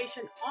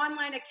Regeneration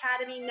Online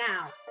Academy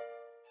now.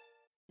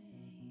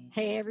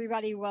 Hey,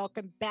 everybody,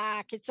 welcome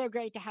back. It's so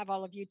great to have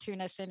all of you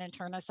tune us in and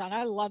turn us on.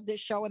 I love this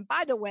show. And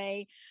by the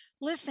way,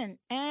 listen,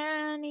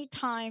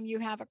 anytime you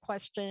have a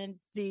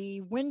question,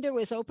 the window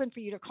is open for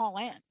you to call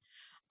in.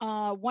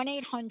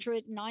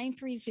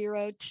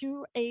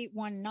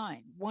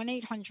 1-800-930-2819,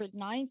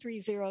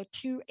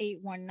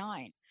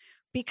 1-800-930-2819,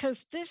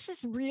 because this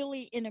is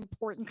really an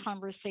important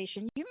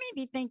conversation. You may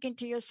be thinking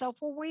to yourself,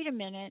 well, wait a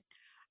minute.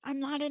 I'm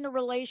not in a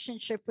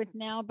relationship with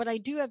now, but I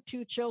do have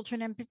 2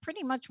 children and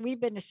pretty much we've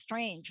been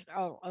estranged.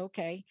 Oh,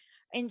 okay.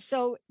 And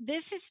so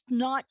this is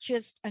not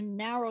just a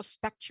narrow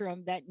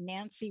spectrum that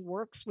Nancy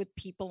works with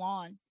people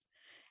on.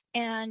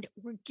 And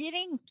we're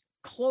getting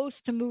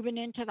close to moving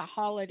into the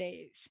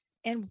holidays.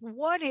 And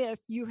what if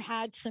you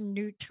had some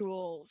new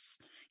tools?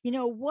 You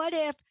know, what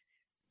if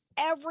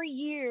every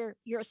year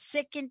you're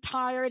sick and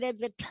tired of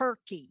the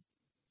turkey?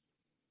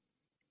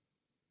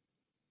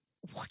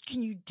 What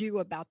can you do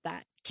about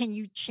that? Can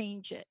you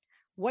change it?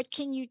 What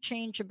can you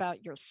change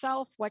about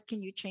yourself? What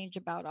can you change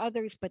about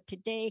others? But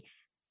today,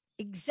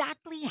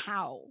 exactly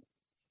how?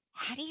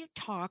 How do you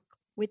talk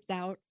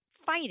without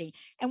fighting?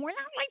 And we're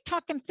not like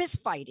talking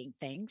fist fighting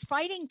things.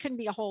 Fighting can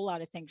be a whole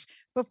lot of things.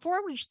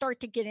 Before we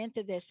start to get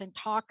into this and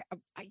talk,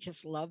 I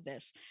just love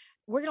this.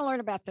 We're going to learn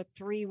about the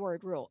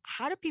 3-word rule.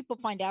 How do people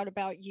find out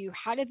about you?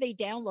 How do they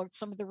download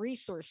some of the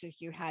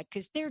resources you had?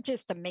 Because they're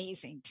just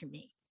amazing to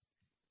me.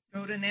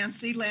 Go to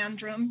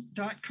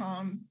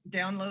nancylandrum.com,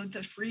 download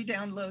the free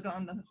download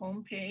on the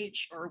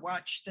homepage, or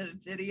watch the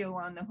video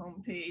on the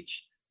homepage,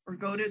 or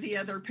go to the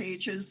other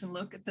pages and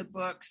look at the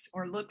books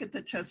or look at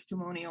the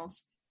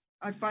testimonials.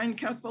 I find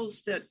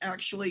couples that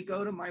actually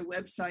go to my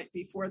website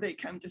before they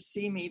come to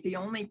see me. The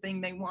only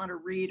thing they want to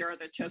read are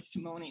the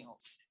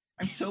testimonials.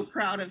 I'm so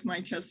proud of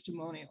my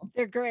testimonials.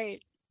 They're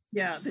great.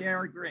 Yeah, they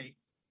are great.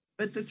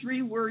 But the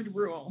 3-word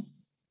rule,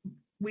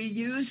 we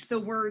use the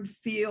word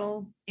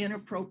feel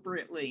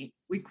inappropriately.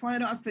 We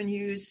quite often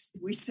we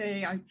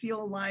say, I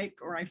feel like,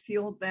 or I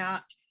feel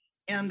that.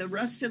 And the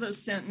rest of the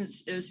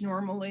sentence is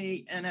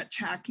normally an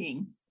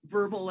attacking,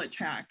 verbal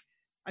attack.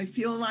 I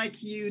feel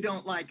like you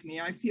don't like me.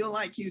 I feel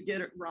like you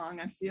did it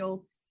wrong. I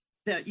feel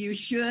that you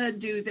should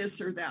do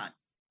this or that.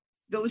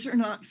 Those are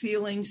not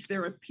feelings,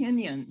 they're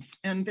opinions,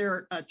 and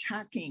they're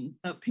attacking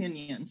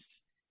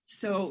opinions.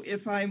 So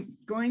if I'm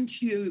going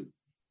to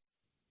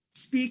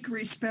speak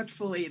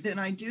respectfully, then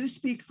I do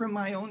speak from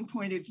my own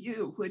point of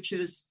view, which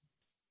is,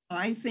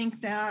 I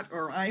think that,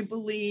 or I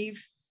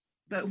believe.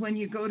 But when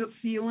you go to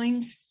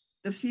feelings,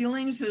 the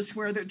feelings is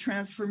where the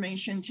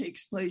transformation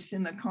takes place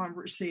in the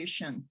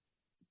conversation.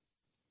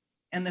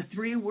 And the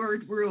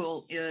 3-word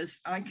rule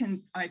is I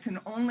can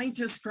only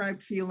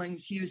describe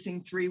feelings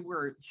using 3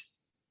 words.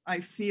 I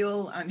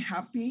feel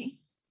unhappy.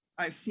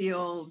 I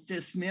feel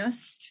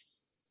dismissed.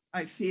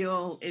 I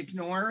feel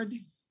ignored.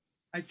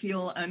 I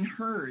feel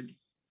unheard.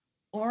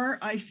 Or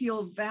I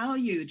feel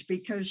valued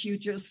because you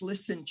just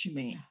listened to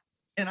me.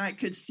 And I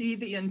could see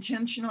the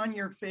intention on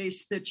your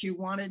face that you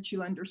wanted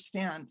to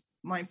understand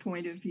my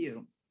point of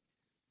view.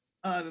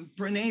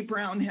 Brene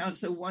Brown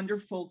has a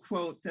wonderful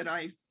quote that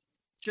I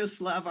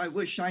just love. I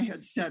wish I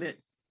had said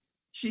it.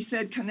 She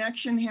said,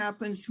 connection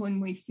happens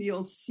when we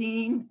feel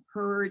seen,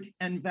 heard,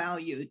 and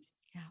valued.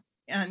 Yeah.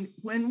 And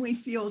when we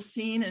feel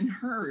seen and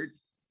heard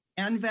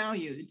and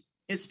valued,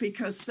 it's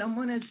because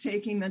someone is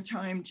taking the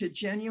time to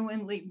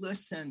genuinely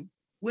listen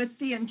with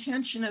the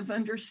intention of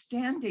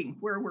understanding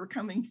where we're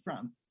coming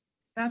from.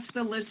 That's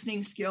the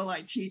listening skill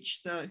I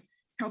teach the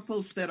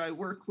couples that I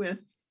work with.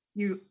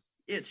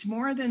 It's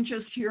more than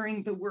just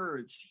hearing the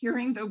words.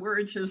 Hearing the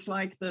words is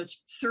like the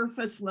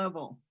surface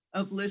level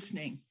of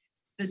listening.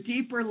 The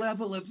deeper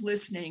level of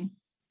listening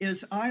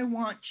is I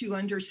want to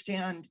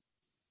understand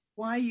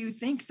why you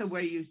think the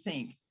way you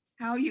think,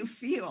 how you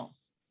feel,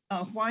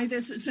 why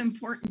this is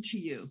important to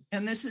you.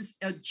 And this is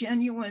a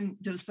genuine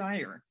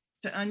desire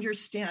to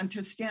understand,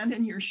 to stand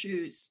in your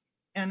shoes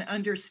and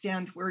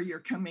understand where you're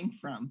coming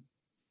from.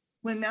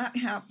 When that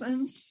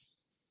happens,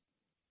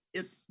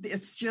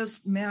 it's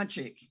just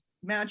magic.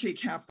 Magic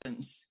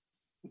happens.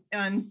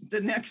 And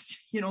the next,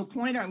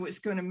 point I was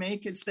going to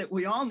make is that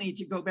we all need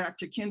to go back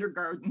to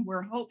kindergarten,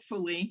 where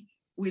hopefully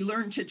we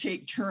learn to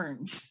take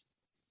turns.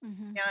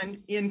 Mm-hmm. And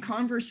in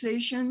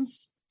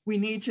conversations, we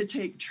need to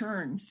take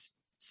turns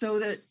so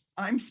that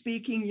I'm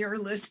speaking, you're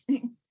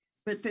listening,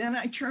 but then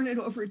I turn it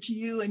over to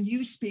you and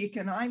you speak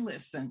and I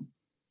listen.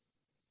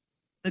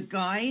 The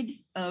guide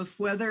of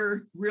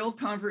whether real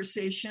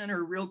conversation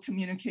or real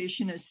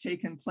communication has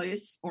taken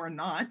place or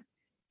not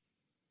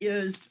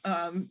is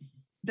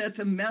that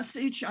the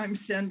message I'm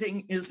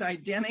sending is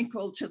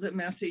identical to the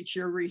message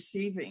you're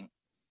receiving.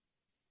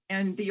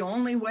 And the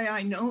only way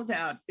I know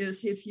that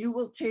is if you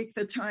will take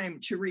the time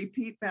to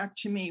repeat back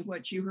to me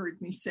what you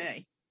heard me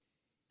say.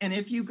 And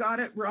if you got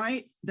it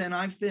right, then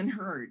I've been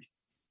heard.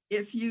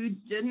 If you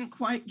didn't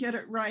quite get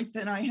it right,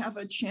 then I have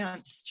a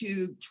chance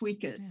to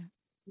tweak it,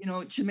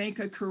 to make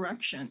a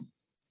correction.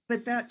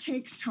 But that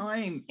takes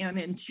time and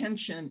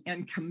intention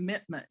and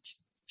commitment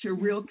to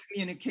real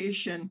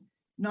communication,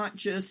 not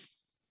just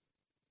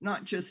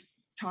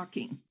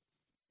talking.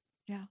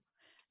 Yeah.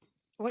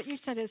 What you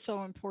said is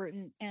so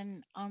important.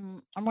 And I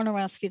want to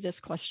ask you this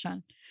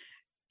question.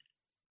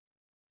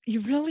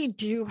 You really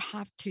do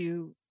have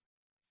to,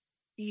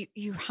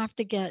 you have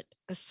to get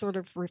a sort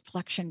of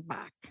reflection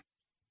back.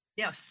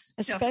 Yes.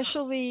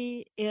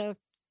 Especially if,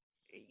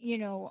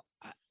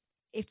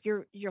 if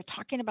you're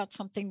talking about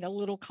something a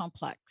little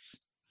complex.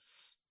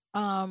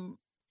 And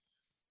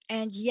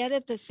yet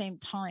at the same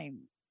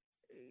time,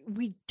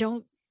 we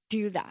don't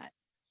do that.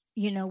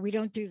 We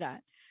don't do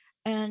that.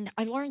 And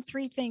I learned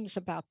 3 things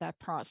about that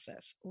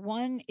process.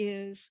 One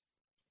is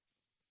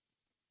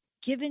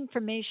give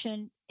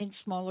information in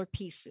smaller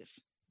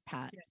pieces,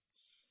 Pat. Yes.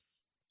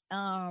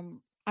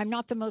 I'm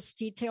not the most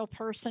detailed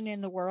person in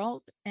the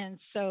world. And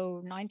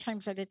so 9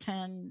 times out of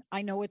 10,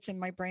 I know what's in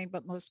my brain,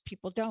 but most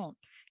people don't.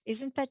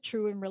 Isn't that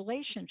true in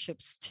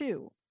relationships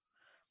too?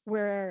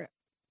 Where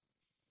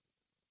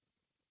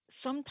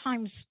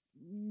sometimes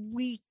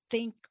we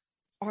think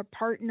our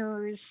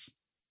partners,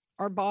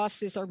 our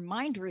bosses are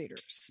mind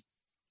readers.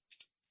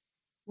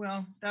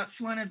 Well,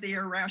 that's one of the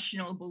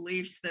irrational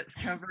beliefs that's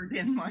covered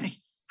in my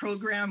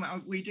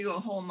program. We do a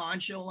whole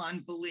module on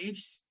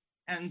beliefs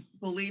and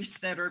beliefs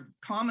that are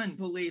common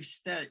beliefs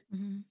that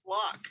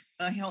block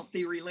a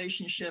healthy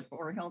relationship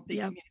or healthy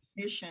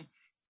communication.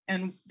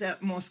 And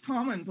that most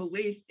common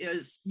belief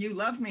is you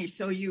love me,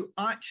 so you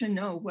ought to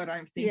know what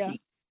I'm thinking.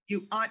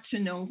 You ought to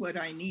know what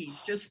I need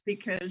just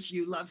because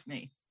you love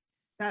me.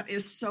 That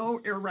is so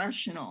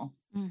irrational.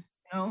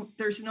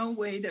 There's no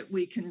way that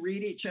we can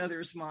read each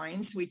other's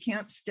minds. We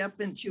can't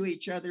step into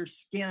each other's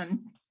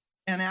skin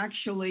and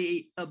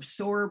actually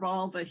absorb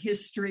all the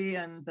history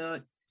and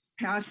the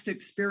past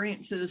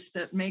experiences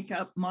that make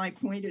up my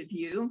point of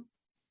view.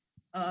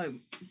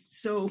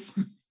 So,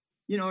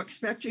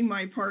 expecting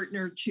my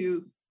partner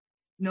to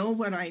know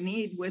what I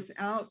need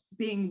without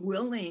being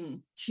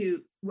willing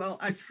to, well,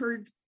 I've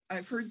heard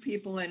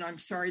people, and I'm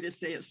sorry to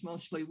say it's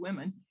mostly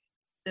women,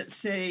 that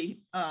say,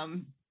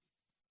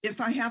 if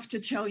I have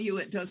to tell you,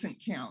 it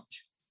doesn't count.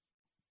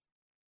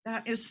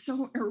 That is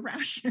so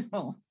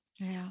irrational.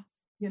 Yeah.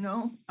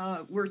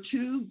 We're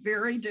 2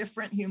 very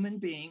different human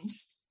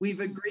beings. We've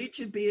agreed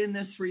to be in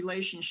this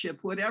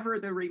relationship, whatever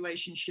the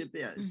relationship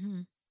is,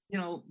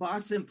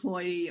 boss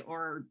employee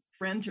or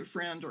friend to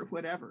friend or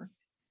whatever.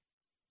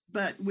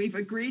 But we've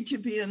agreed to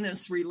be in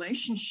this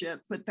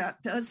relationship, but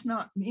that does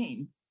not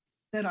mean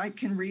that I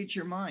can read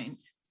your mind.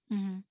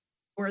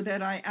 Or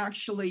that I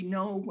actually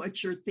know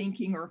what you're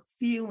thinking or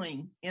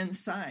feeling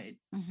inside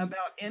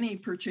about any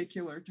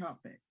particular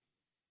topic.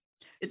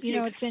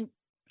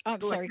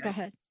 I'm sorry, go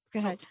ahead.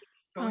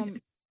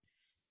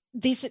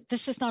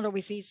 This is not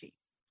always easy.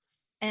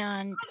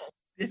 And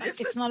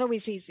it's not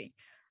always easy.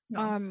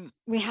 No.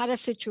 We had a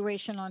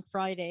situation on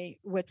Friday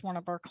with one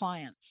of our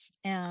clients,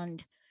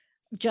 and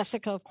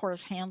Jessica, of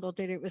course, handled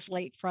it. It was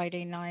late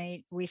Friday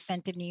night. We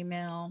sent an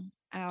email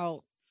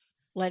out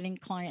letting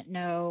client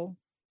know.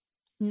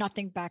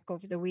 Nothing back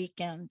over the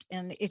weekend,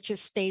 and it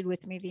just stayed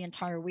with me the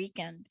entire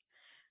weekend.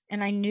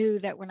 And I knew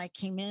that when I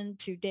came in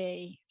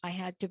today, I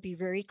had to be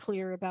very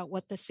clear about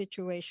what the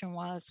situation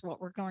was,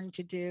 what we're going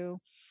to do,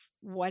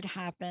 what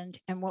happened,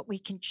 and what we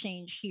can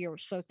change here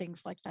so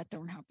things like that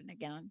don't happen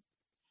again.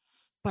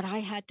 But I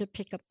had to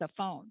pick up the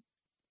phone.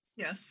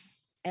 Yes.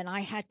 And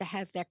I had to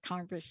have that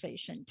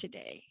conversation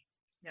today.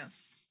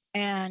 Yes.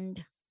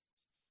 And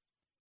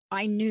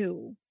I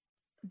knew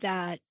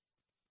that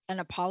an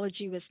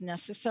apology was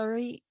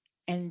necessary,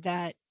 and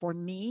that for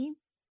me,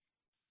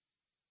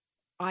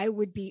 I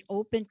would be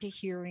open to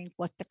hearing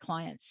what the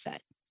client said.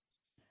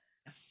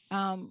 Yes.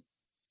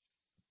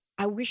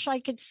 I wish I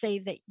could say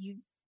that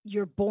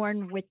you're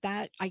born with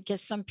that. I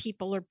guess some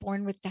people are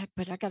born with that,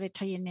 but I got to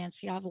tell you,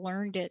 Nancy, I've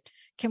learned it.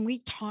 Can we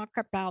talk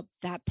about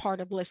that part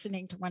of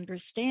listening to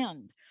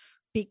understand?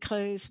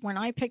 Because when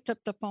I picked up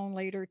the phone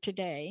later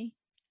today,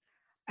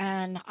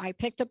 and I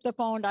picked up the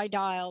phone, I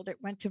dialed, it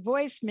went to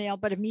voicemail,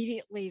 but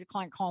immediately the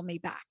client called me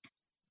back,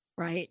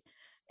 right?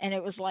 And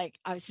it was like,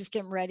 I was just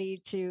getting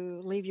ready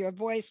to leave you a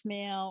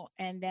voicemail.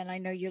 And then I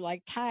know you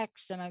like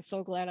text, and I'm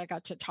so glad I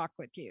got to talk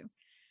with you.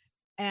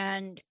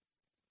 And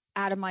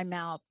out of my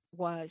mouth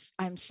was,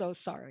 I'm so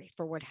sorry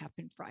for what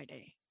happened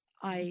Friday.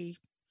 I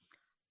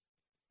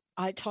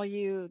I tell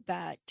you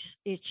that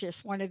it's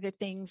just one of the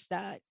things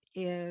that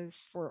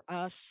is for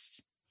us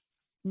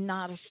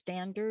not a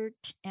standard,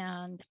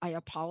 and I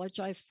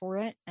apologize for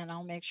it, and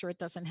I'll make sure it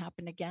doesn't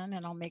happen again,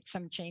 and I'll make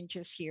some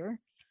changes here.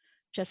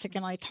 Jessica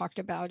and I talked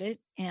about it,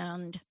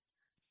 and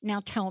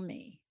now tell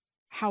me,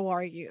 how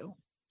are you?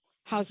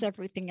 How's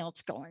everything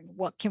else going?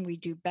 What can we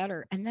do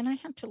better? And then I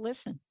had to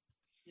listen.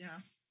 Yeah.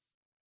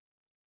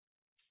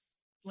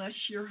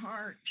 Bless your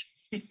heart,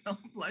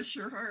 bless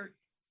your heart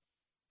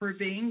for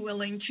being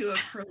willing to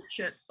approach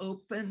it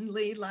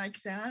openly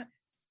like that.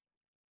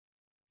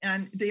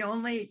 And the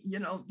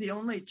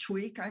only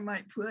tweak I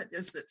might put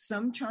is that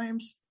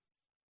sometimes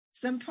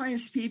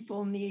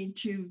people need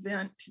to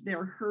vent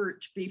their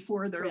hurt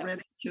before they're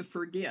ready to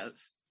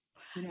forgive.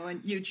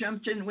 And you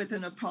jumped in with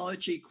an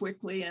apology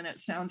quickly, and it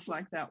sounds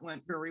like that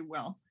went very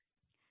well.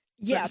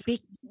 Yeah,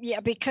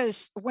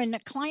 because when a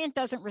client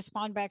doesn't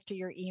respond back to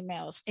your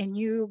emails, and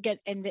you get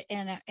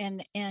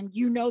and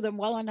you know them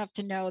well enough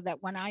to know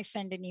that when I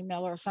send an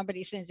email or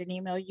somebody sends an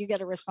email, you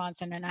get a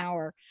response in an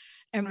hour,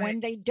 and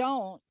when they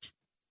don't,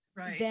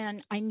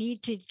 then I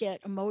need to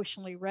get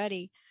emotionally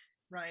ready.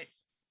 Right.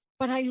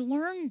 But I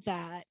learned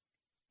that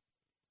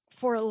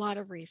for a lot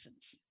of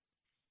reasons.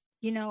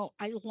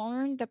 I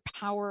learned the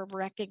power of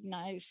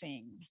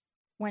recognizing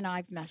when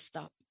I've messed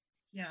up.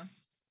 Yeah,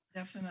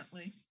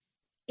 definitely.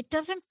 It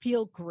doesn't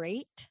feel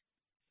great.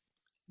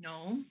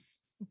 No.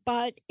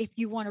 But if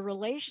you want a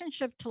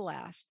relationship to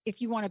last,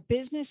 if you want a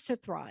business to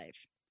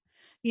thrive,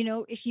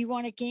 if you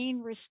want to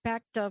gain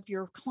respect of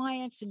your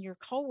clients and your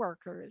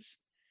coworkers,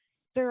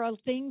 there are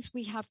things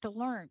we have to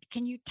learn.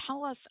 Can you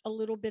tell us a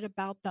little bit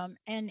about them?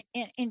 And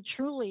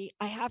truly,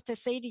 I have to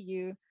say to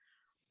you,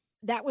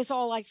 that was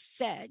all I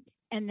said.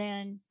 And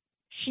then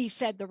she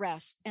said the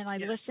rest, and I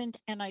listened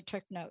and I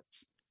took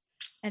notes.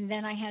 And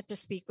then I had to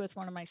speak with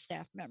one of my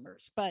staff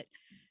members, but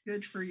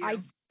good for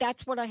you.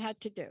 That's what I had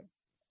to do.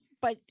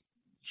 But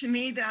to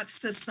me, that's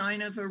the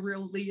sign of a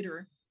real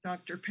leader,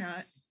 Dr.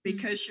 Pat,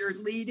 because you're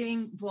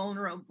leading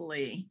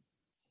vulnerably.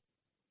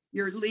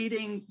 You're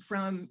leading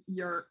from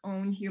your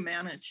own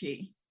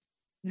humanity.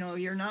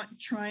 You're not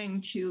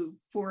trying to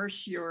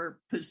force your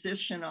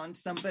position on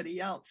somebody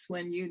else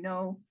when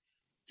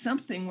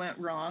something went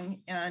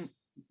wrong, and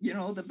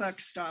the buck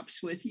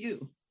stops with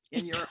you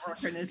in your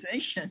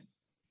organization.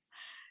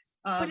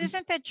 But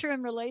isn't that true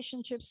in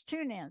relationships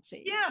too,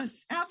 Nancy?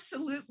 Yes,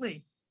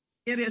 absolutely.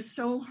 It is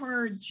so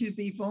hard to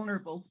be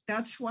vulnerable.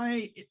 That's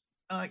why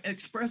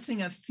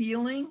expressing a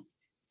feeling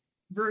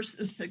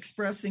versus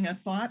expressing a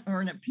thought or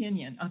an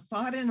opinion. A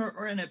thought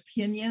or an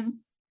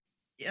opinion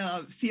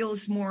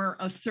feels more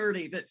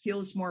assertive. It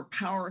feels more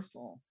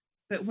powerful.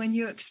 But when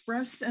you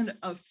express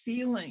a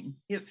feeling,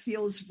 it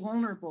feels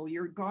vulnerable.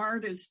 Your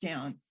guard is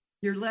down.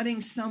 You're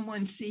letting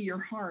someone see your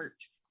heart.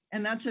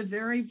 And that's a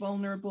very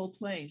vulnerable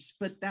place,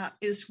 but that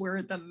is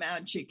where the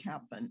magic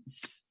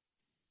happens.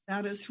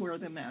 That is where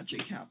the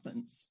magic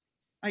happens.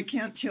 I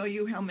can't tell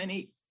you how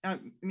many,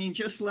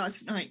 just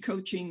last night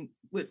coaching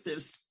with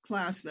this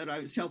class that I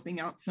was helping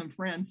out some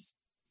friends,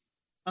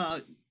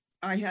 I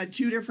had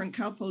 2 different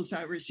couples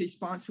I was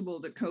responsible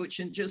to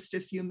coach in just a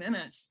few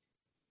minutes.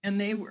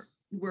 And they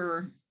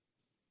were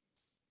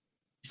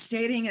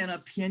stating an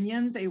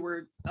opinion. They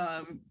were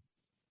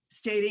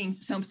stating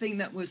something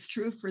that was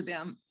true for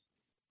them,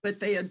 but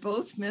they had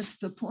both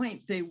missed the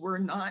point. They were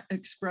not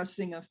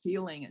expressing a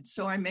feeling. And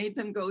so I made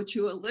them go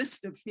to a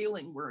list of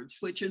feeling words,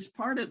 which is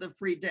part of the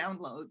free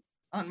download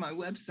on my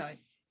website.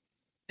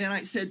 And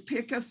I said,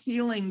 pick a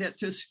feeling that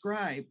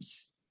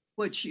describes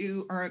what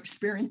you are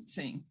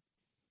experiencing.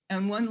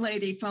 And one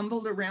lady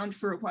fumbled around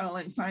for a while,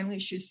 and finally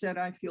she said,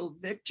 I feel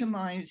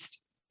victimized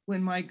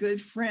when my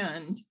good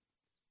friend,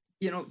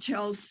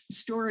 tells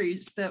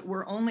stories that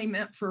were only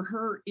meant for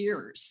her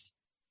ears.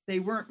 They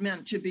weren't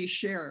meant to be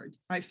shared.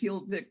 I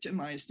feel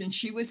victimized. And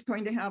she was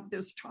going to have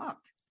this talk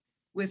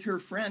with her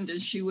friend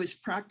as she was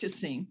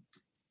practicing,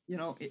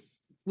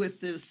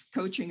 with this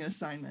coaching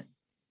assignment.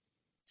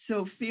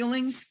 So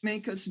feelings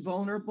make us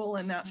vulnerable,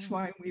 and that's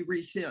why we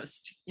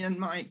resist. In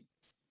my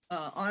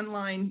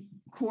online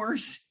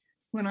course,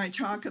 when I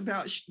talk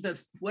about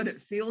what it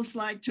feels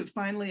like to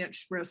finally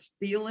express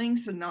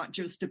feelings and not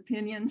just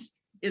opinions,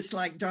 it's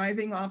like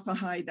diving off a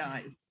high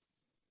dive.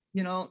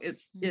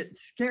 It's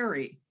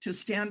scary to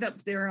stand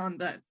up there on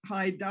that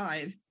high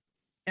dive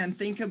and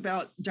think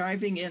about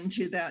diving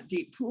into that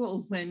deep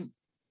pool when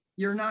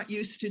you're not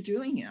used to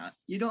doing it.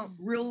 You don't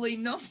really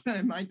know,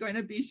 am I going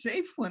to be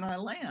safe when I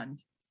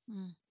land?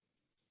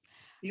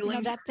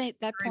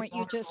 That point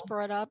you just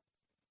brought up,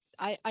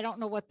 I don't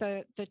know what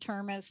the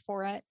term is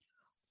for it,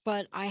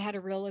 but I had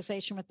a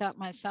realization with that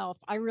myself.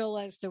 I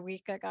realized a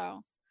week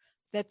ago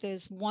that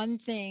there's one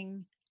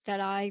thing that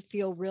I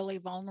feel really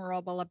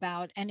vulnerable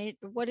about. And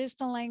what is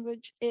the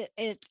language?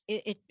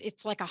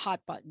 It's like a hot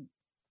button.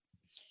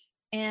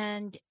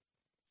 And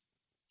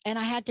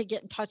I had to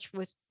get in touch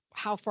with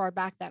how far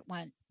back that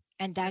went.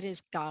 And that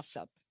is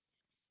gossip.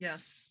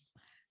 Yes.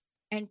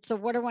 And so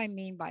what do I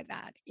mean by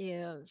that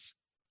is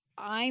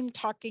I'm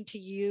talking to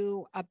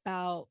you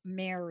about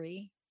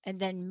Mary and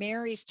then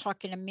Mary's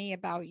talking to me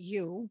about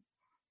you,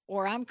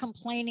 or I'm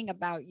complaining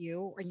about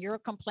you, and you're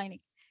complaining.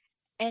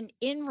 And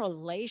in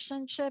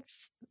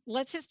relationships,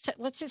 let's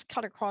just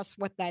cut across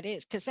what that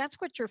is, because that's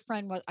what your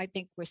friend I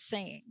think was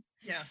saying.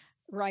 Yes.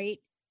 Right.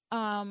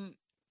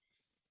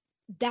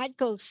 That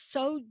goes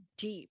so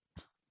deep.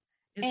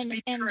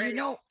 It's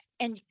betrayal.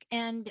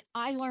 And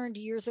I learned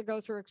years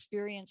ago through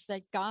experience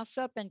that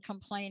gossip and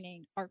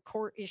complaining are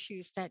core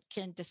issues that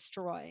can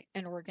destroy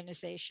an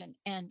organization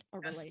and a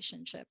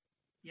relationship.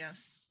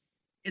 Yes.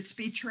 It's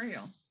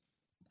betrayal.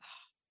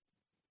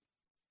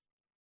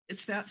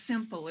 It's that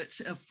simple.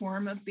 It's a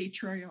form of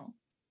betrayal.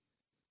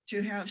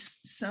 To have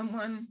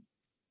someone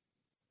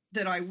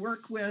that I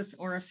work with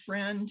or a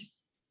friend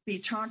be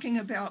talking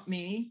about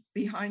me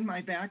behind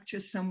my back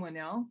to someone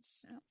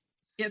else.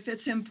 Yeah. If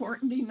it's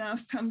important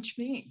enough, come to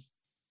me.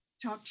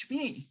 Talk to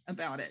me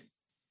about it.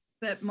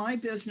 But my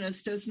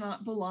business does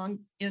not belong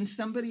in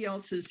somebody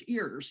else's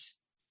ears.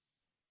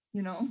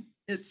 You know,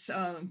 it's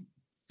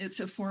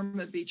a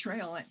form of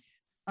betrayal.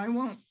 I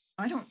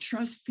don't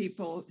trust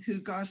people who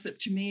gossip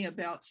to me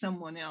about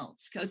someone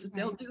else, because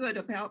they'll do it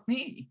about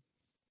me.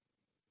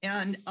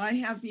 And I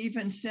have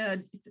even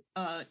said,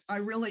 I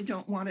really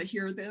don't want to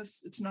hear this.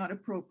 It's not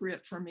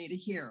appropriate for me to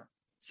hear.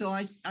 So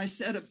I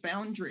set a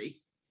boundary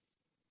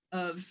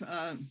of,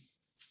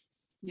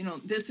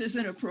 this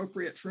isn't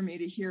appropriate for me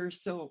to hear,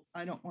 so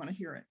I don't want to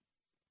hear it.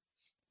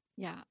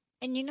 Yeah.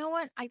 And you know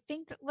what? I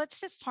think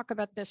let's just talk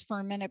about this for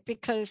a minute,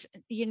 because,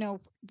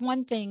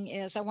 one thing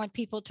is I want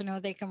people to know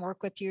they can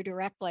work with you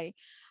directly.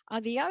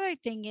 The other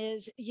thing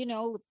is,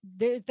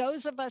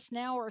 those of us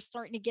now are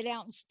starting to get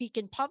out and speak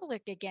in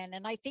public again.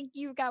 And I think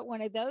you got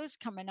one of those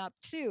coming up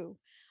too.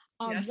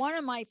 Yes. One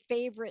of my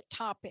favorite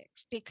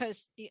topics,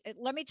 because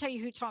let me tell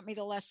you who taught me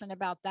the lesson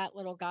about that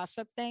little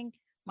gossip thing.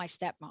 My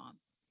stepmom.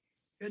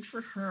 Good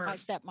for her. My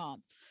stepmom.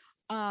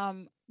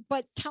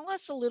 But tell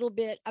us a little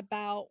bit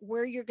about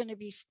where you're going to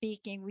be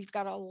speaking. We've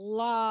got a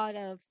lot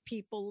of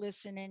people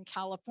listen in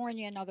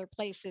California and other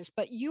places,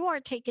 but you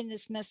are taking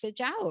this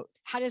message out.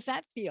 How does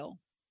that feel?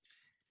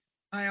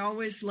 I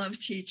always love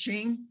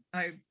teaching.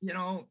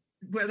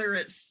 Whether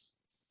it's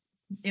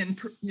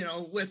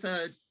with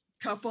a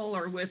couple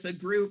or with a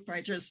group,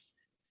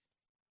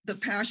 the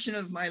passion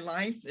of my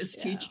life is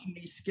teaching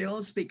these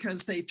skills,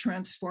 because they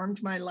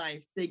transformed my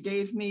life. They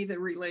gave me the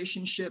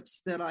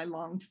relationships that I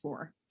longed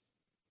for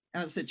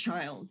as a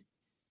child.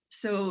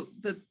 So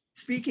the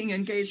speaking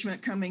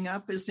engagement coming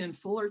up is in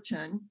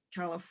Fullerton,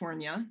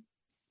 California.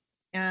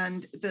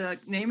 And the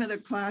name of the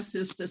class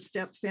is the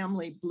Step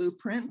Family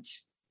Blueprint.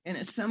 And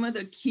it's some of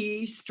the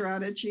key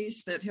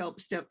strategies that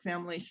help step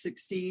families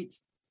succeed.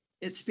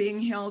 It's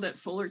being held at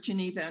Fullerton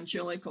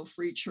Evangelical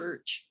Free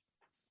Church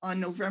on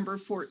November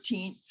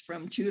 14th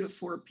from 2 to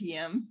 4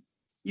 p.m.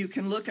 You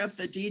can look up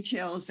the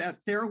details at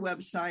their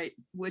website,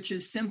 which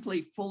is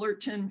simply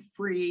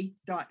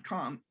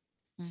fullertonfree.com.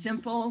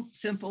 Simple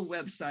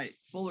website,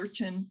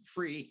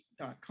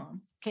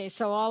 fullertonfree.com. Okay,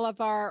 so all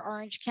of our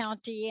Orange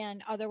County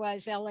and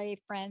otherwise LA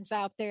friends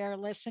out there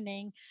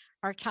listening,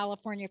 our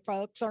California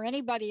folks, or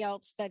anybody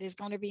else that is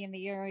going to be in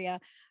the area,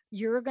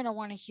 you're going to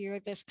want to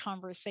hear this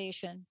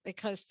conversation,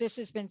 because this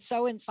has been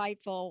so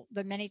insightful.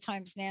 The many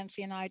times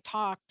Nancy and I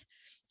talked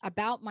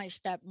about my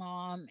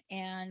stepmom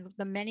and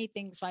the many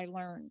things I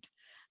learned.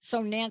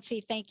 So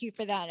Nancy, thank you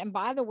for that. And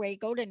by the way,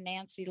 go to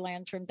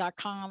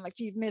nancylandrum.com if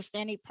you've missed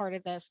any part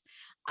of this.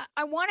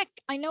 I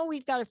know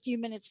we've got a few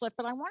minutes left,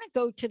 but I want to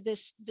go to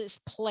this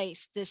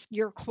place,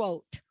 your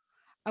quote.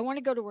 I want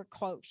to go to a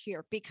quote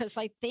here, because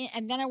I think,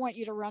 and then I want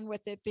you to run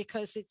with it,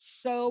 because it's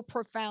so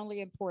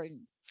profoundly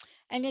important.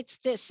 And it's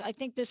this, I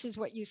think this is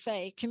what you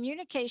say: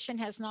 communication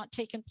has not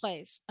taken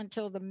place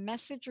until the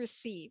message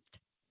received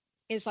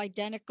is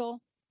identical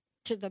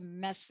to the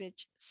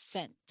message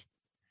sent.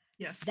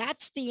 Yes.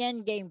 That's the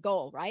end game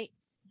goal, right?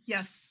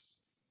 Yes.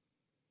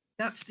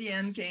 That's the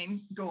end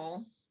game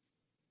goal.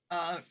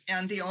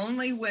 And the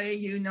only way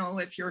you know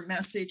if your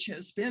message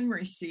has been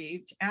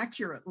received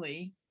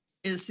accurately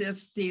is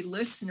if the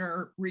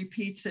listener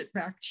repeats it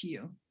back to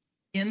you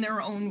in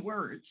their own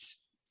words,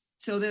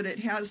 so that it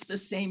has the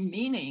same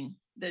meaning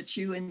that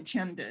you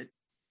intended.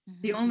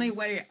 Mm-hmm. The only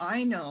way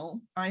I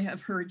know I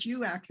have heard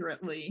you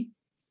accurately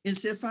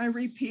is if I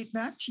repeat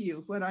back to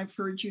you what I've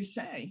heard you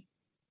say.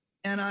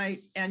 And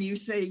you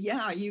say,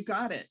 yeah, you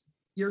got it.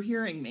 You're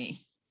hearing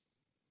me.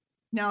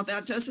 Now,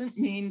 that doesn't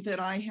mean that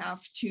I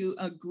have to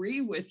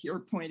agree with your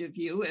point of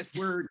view if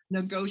we're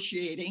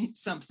negotiating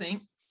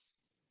something,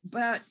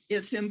 but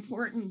it's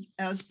important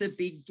as the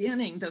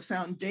beginning. The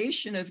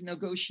foundation of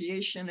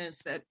negotiation is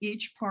that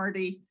each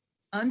party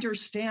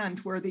understand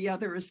where the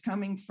other is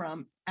coming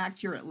from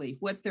accurately,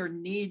 what their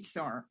needs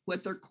are,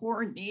 what their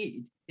core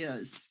need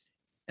is,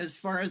 as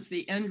far as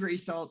the end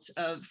result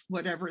of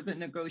whatever the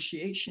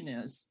negotiation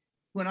is.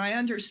 When I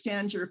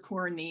understand your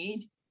core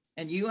need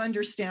and you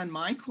understand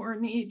my core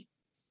need,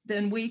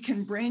 then we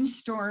can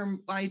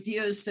brainstorm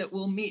ideas that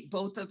will meet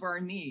both of our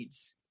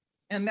needs.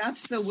 And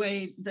that's the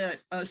way that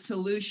a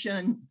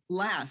solution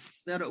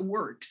lasts, that it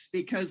works,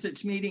 because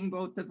it's meeting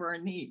both of our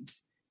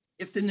needs.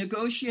 if the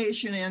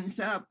negotiation ends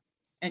up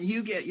and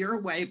you get your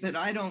way, but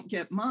I don't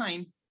get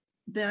mine,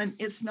 then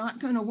it's not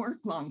going to work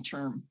long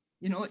term.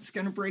 It's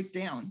going to break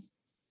down.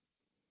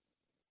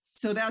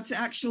 So that's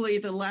actually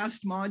the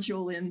last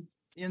module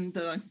in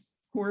the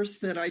course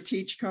that I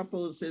teach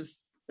couples, is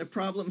the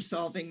problem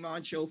solving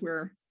module,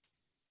 where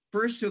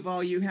first of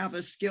all, you have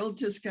a skilled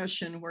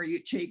discussion where you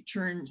take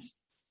turns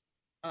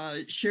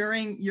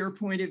sharing your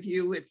point of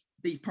view with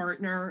the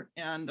partner,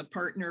 and the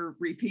partner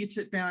repeats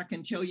it back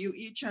until you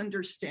each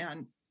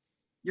understand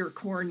your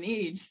core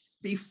needs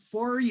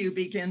before you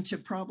begin to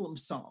problem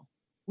solve.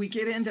 We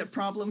get into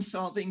problem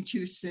solving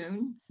too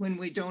soon when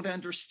we don't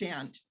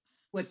understand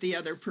what the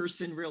other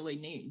person really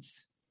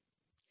needs.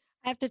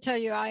 I have to tell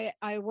you,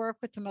 I work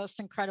with the most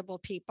incredible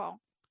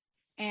people,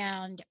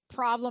 and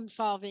problem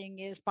solving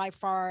is by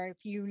far, if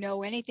you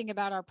know anything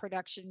about our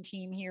production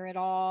team here at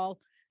all,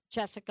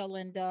 Jessica,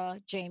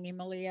 Linda, Jamie,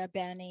 Malia,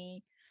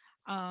 Benny,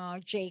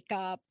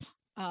 Jacob,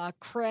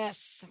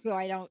 Chris, who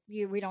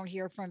we don't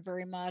hear from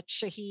very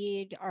much,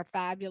 Shahid, are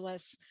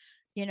fabulous,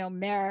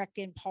 Merrick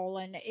in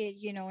Poland,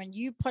 and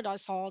you put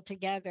us all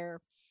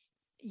together,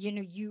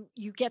 you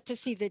get to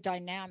see the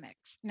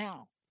dynamics.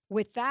 Now,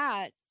 with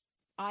that,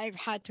 I've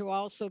had to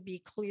also be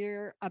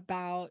clearer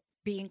about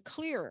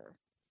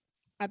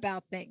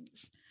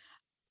things.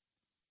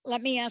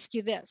 Let me ask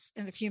you this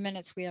in the few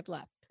minutes we have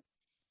left.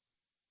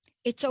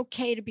 It's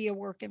okay to be a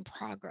work in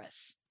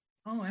progress.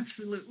 Oh,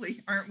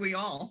 absolutely. Aren't we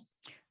all?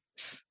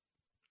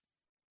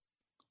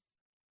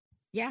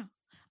 Yeah.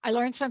 I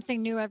learn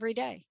something new every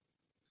day.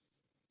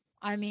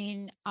 I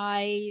mean,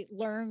 I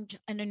learned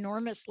an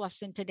enormous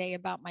lesson today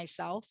about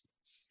myself.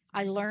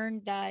 I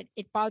learned that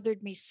it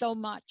bothered me so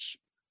much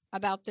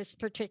about this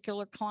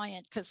particular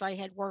client because I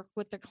had worked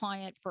with the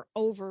client for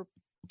over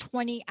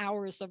 20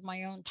 hours of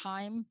my own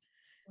time.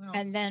 Wow.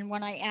 And then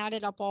when I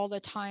added up all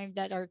the time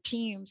that our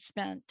team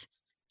spent,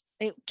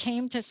 it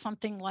came to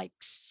something like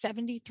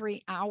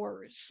 73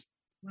 hours.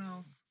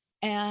 Wow.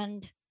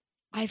 And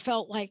I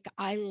felt like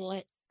I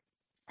let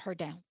her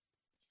down.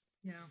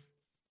 Yeah.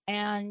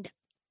 And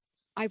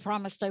I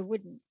promised I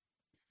wouldn't.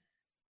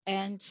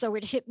 And so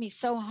it hit me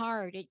so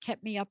hard. It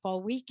kept me up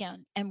all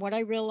weekend. And what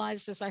I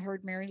realized is I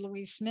heard Mary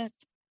Louise Smith.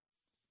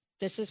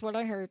 This is what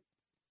I heard.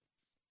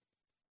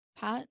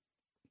 Pat,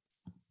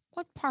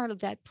 what part of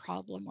that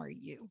problem are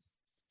you?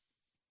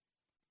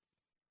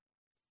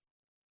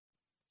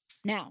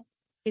 Now,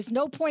 there's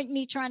no point in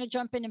me trying to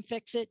jump in and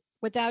fix it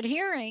without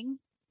hearing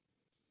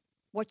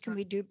what can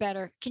we do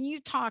better. Can you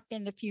talk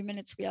in the few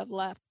minutes we have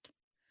left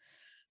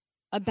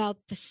about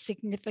the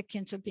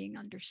significance of being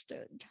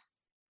understood?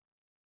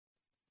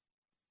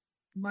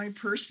 My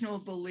personal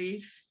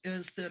belief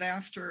is that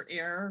after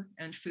air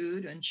and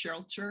food and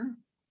shelter,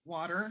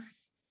 water,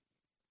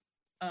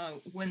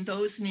 when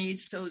those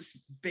needs, those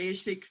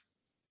basic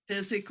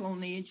physical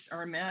needs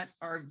are met,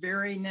 our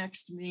very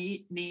next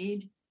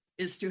need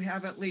is to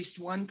have at least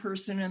one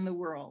person in the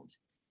world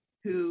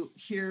who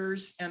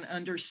hears and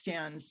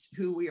understands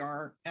who we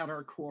are at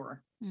our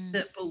core,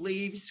 that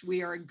believes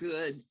we are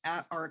good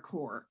at our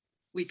core.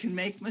 We can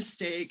make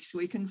mistakes,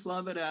 we can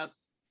flub it up,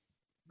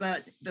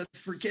 but the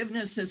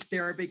forgiveness is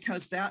there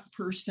because that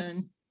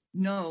person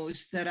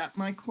knows that at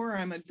my core,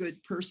 I'm a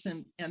good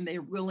person, and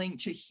they're willing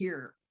to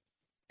hear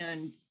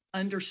and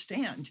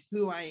understand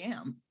who I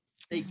am.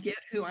 They get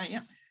who I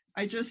am.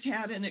 I just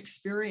had an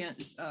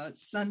experience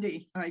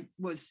Sunday. I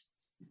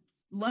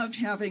loved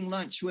having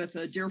lunch with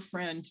a dear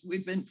friend.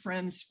 We've been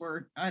friends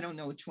for,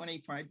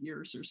 25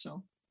 years or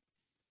so.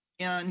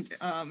 And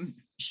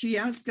she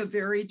asked a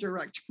very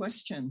direct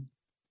question.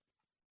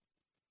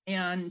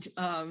 And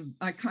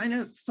I kind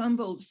of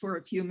fumbled for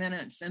a few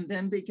minutes and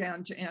then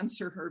began to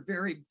answer her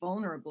very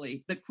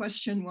vulnerably. The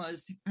question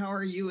was, how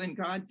are you and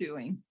God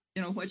doing?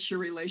 What's your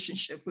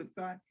relationship with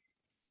God?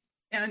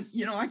 And,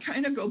 I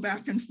kind of go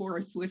back and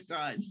forth with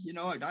God.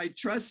 I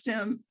trust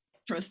him,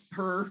 trust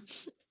her,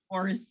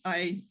 or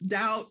I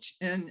doubt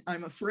and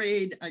I'm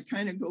afraid. I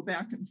kind of go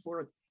back and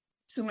forth.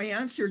 So I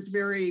answered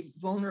very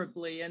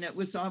vulnerably, and it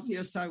was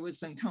obvious I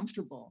was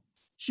uncomfortable.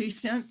 She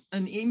sent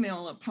an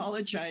email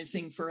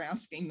apologizing for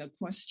asking the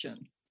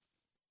question.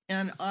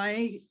 And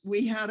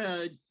we had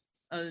a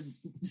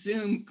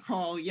Zoom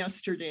call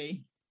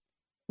yesterday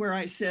where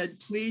I said,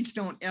 please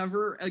don't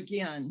ever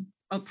again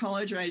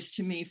apologize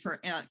to me for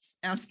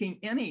asking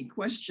any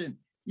question.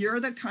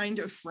 You're the kind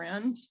of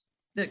friend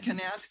that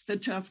can ask the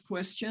tough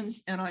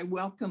questions, and I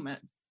welcome it.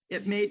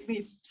 It made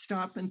me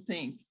stop and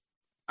think.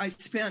 I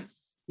spent,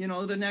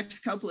 the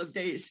next couple of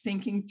days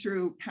thinking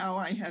through how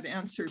I had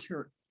answered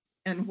her.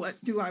 And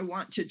what do I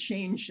want to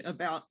change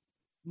about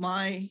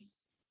my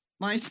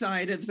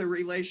side of the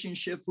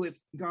relationship with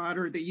God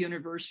or the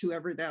universe,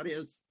 whoever that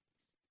is,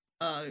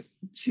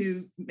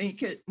 to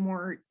make it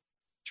more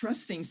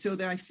trusting so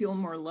that I feel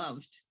more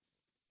loved?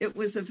 It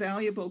was a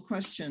valuable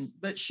question,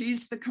 but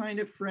she's the kind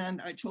of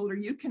friend. I told her,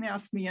 you can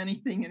ask me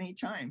anything,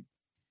 anytime.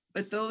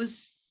 But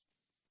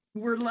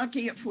we're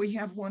lucky if we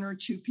have one or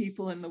two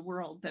people in the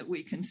world that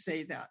we can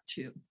say that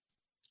to.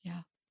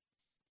 Yeah.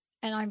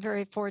 And I'm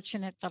very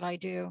fortunate that I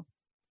do.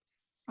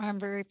 I'm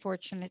very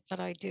fortunate that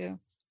I do.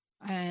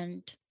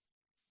 And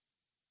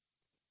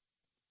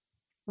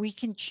we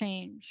can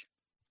change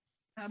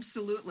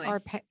Absolutely.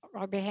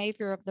 our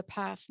behavior of the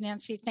past.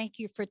 Nancy, thank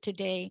you for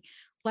today.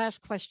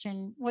 Last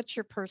question. What's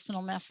your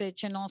personal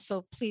message? And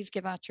also, please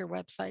give out your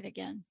website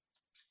again.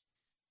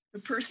 The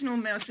personal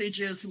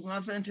message is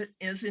love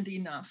isn't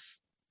enough.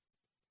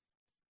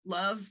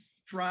 Love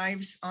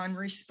thrives on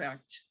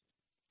respect.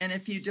 And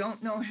if you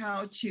don't know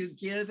how to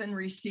give and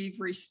receive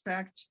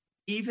respect,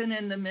 even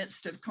in the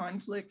midst of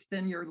conflict,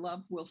 then your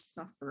love will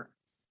suffer.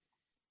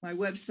 My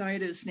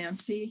website is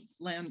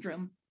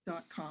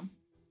nancylandrum.com.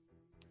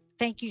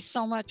 Thank you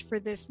so much for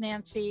this,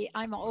 Nancy.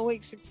 I'm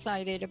always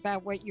excited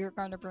about what you're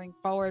going to bring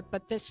forward,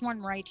 but this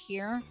one right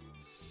here,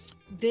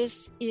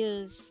 this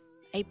is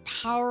a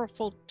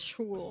powerful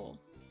tool